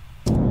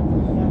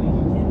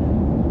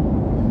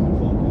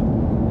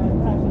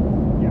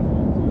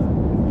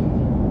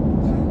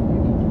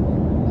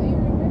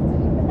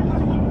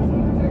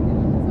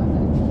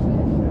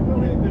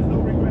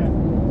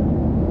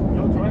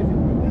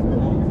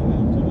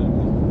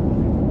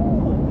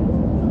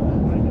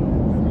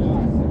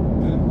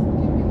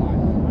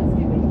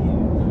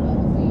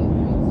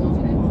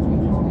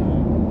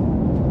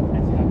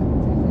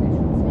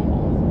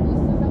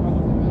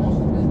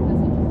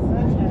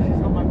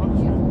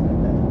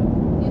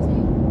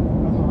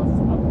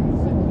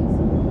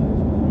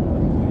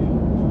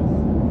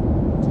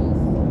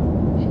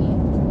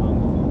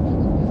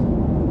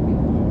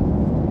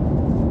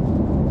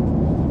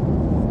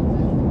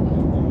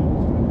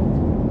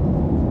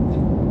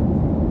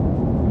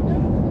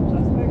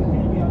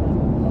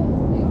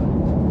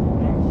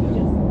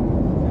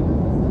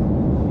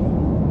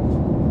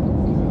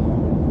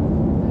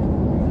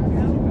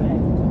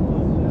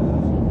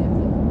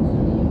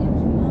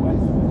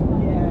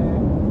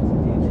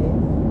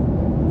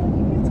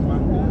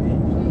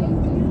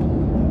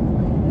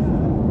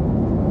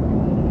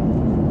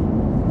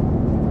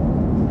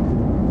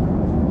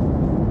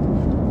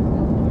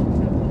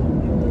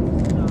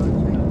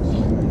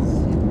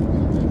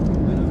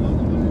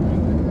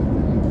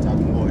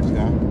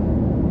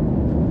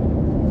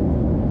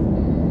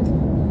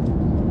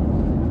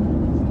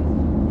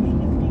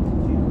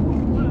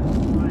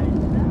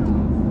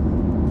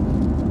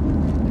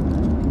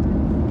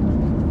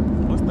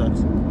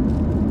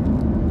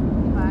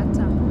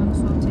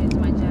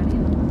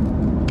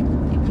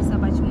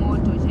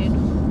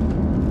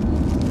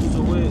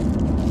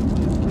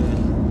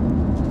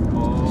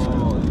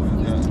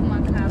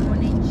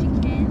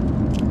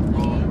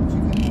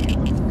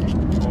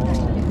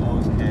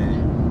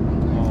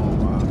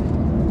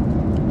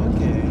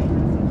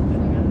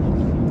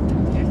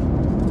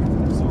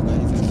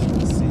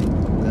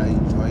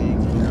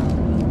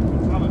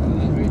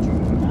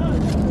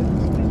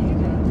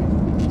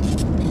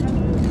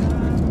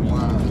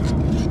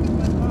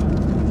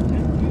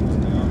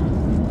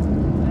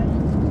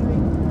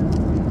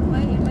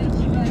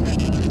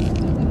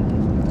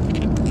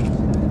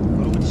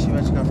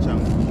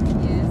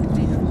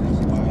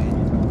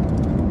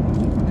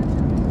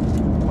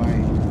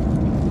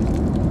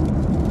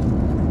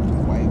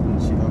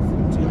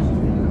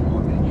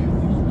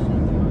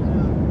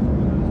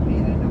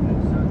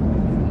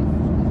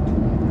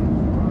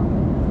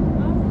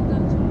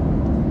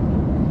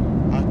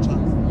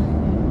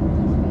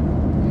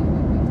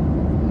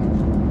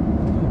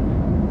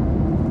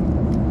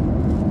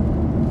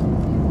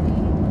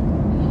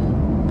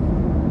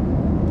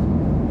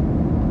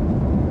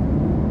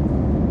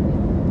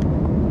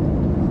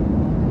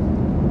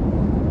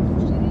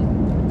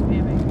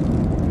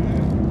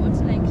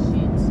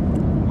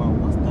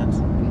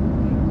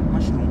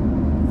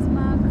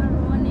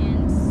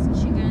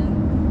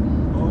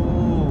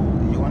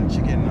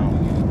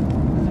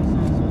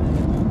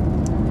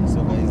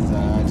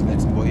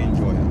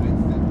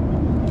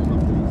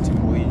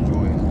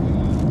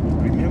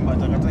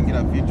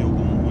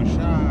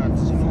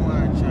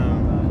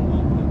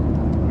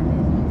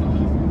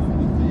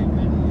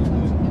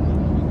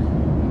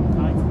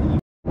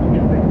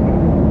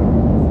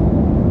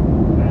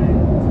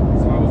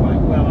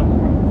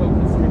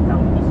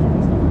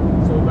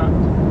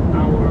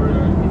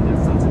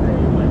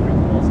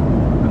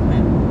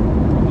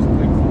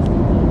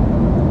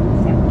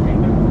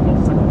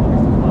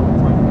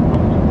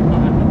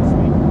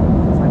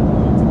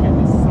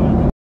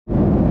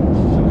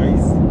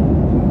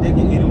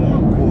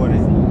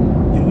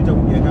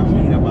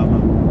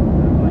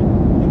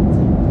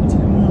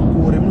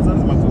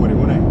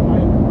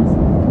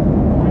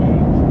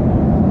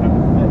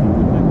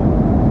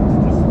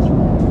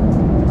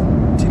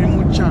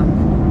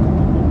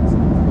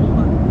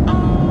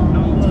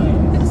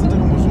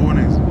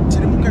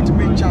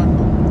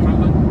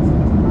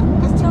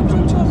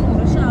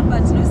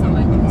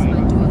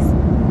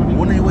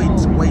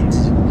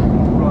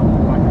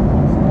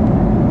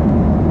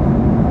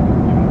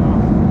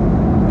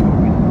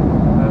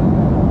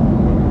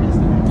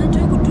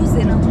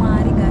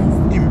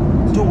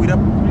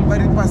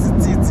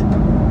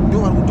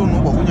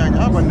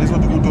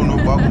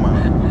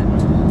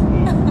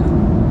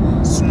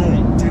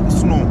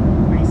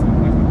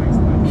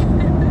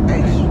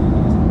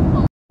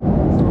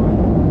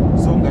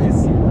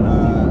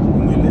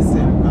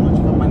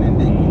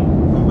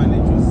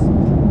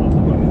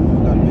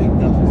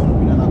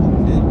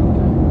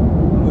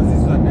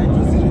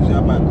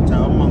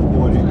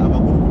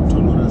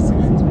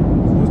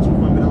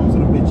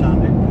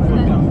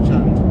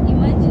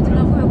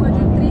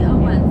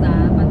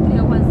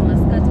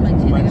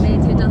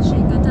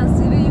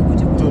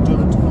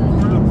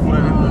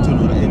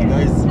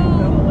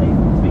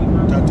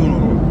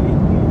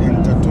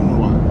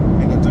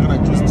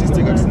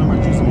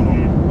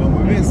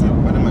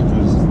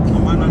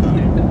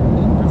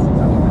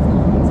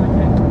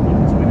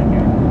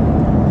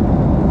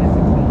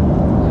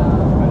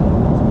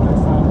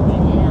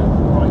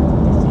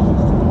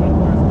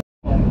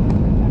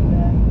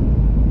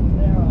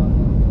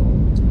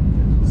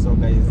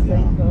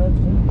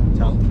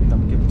 Takupinda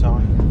muCape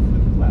Town.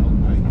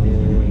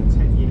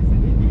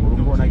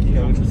 Urumbona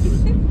kika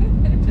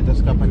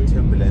tasvika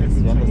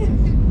paturbulence, you understand?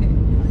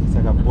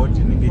 Saka boat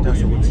inenge ita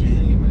sekuti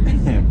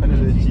pane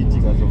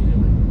zvichiitika so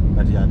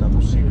but yata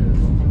kusvika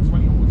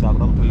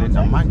takuda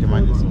kutolenda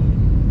manje so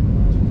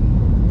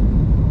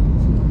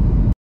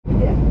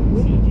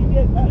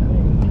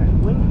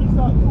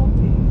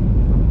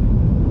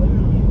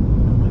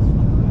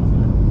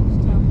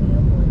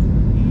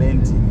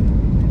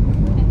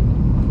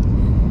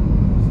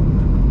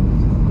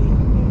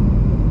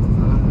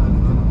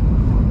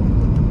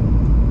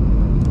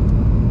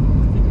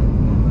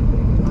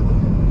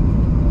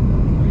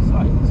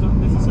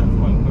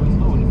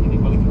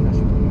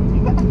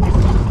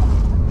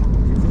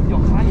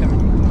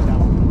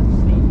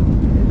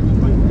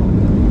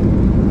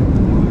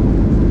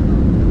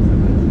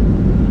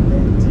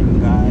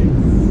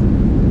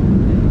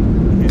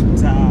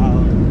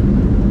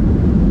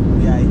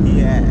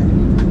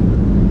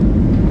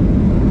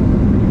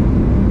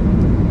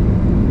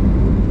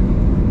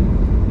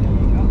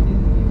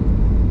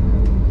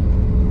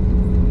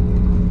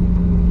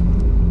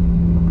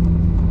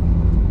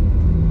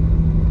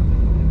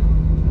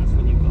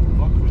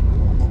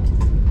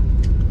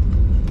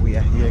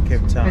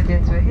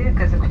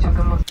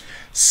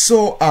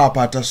so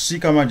apa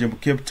tasvika manje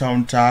muCape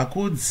Town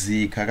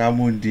takudzika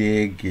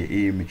kamundege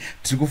imi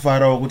tiri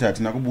kufarawo kuti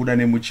hatina kubuda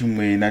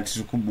nemuchimwena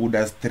tiri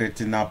kubuda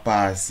straight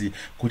napasi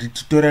kuti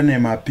titora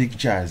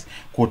nemapictures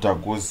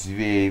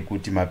kotagozivei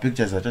kuti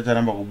mapictures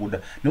achataramba kubuda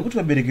nekuti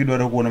vabereki vedu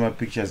vari kuona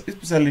mapictures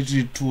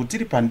especially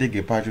tiri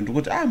pandege pacho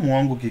ndikuti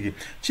muwangu keke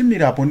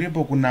chimira apo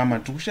ndipo kunama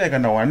tikushaya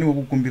kana wani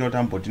wekukumbira kuti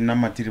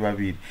ambotinama tiri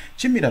vaviri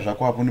chimira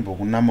zvako apo ndipo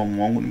kunama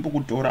muwangu ndipo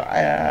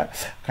kutora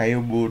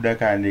kaibuda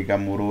kane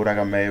kamurora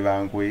kamai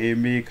vangu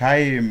emi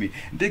kaemi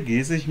ndege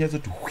yese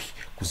chinyatsoti hui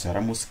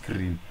kuzara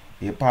muscreen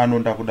yepano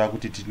ndakuda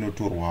kuti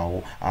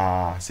tinotorwawo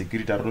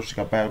security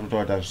arosvika paya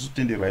kutaura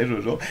zvitenderwa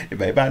izvozvo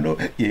bai pano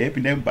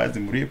pindai mubhazi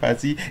muri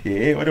pasi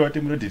wati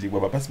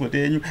munodhirigwa papasipoti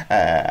yenyu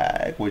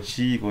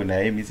kochiko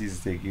naye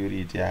Mrs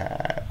Security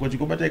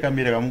kochikobatai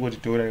kamera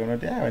kamungotitora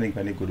kanoti vanenge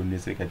vane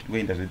godoneseka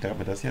tingoenda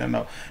zvetakabva tasiyana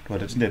navo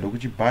tobata tindaida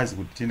kuchibhazi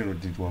kuti tiende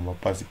nodhirigwa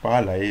mapasi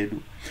pahala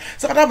yedu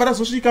saka tabva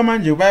tazosvika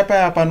manje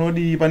paya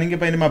panodi panenge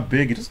paine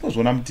mabhegi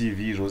tisinozviona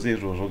mutv zvose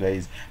izvozvo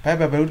guys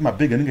paya kuti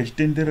mabhegi anenge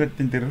achitenderera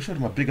kuti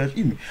mabhegi acho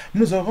imi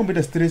munoziva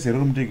kwamboita stress here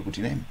mutenge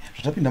kuti naimi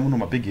zvatapinda muno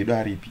mabhegi edu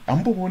aripi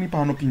hamumbovoni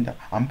paanopinda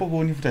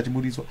hamumbovoni futi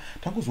achiburiswa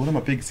tangozoona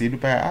mabhegi edu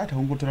paya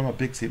takungotora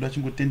mabhegi edu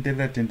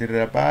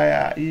achingotenderera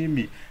paya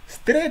imi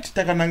straight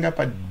takananga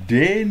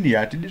padheni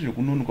hatidi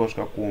zvekunonoka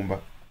kusvika kumba.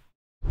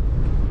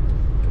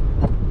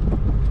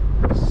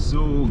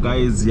 So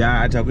guys,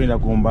 takuenda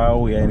kumba.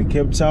 We are in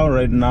Cape Town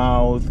right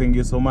now. Thank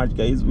you so much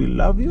guys, we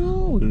love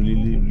you, we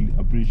really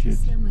appreciate.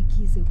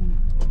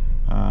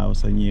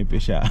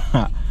 Usanyepesha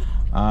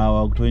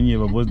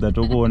wakutonyepa because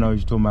ndatokuona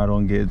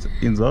uchitomarongedza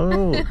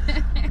inzo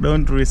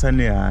don't risa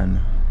nehana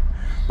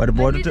but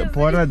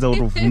pawataradza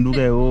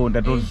kutovhunduka iwo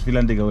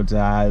ndatofila ndega kuti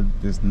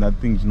there's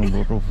nothing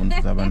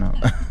chinombotovhundutsa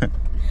panapa.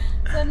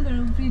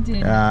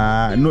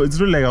 No, it's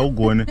not like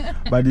augone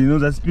but you know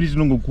that spirit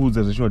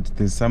inongokudza zveshoti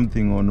there's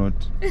something or not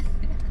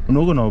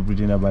unogona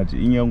kupretenda but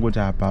inyangoti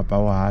apapa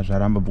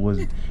wahazvaramba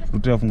because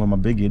kuti afunga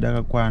mabhegi edu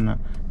akakwana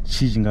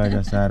chii chingava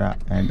chasara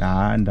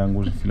and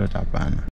ndangozvifila kuti hapana.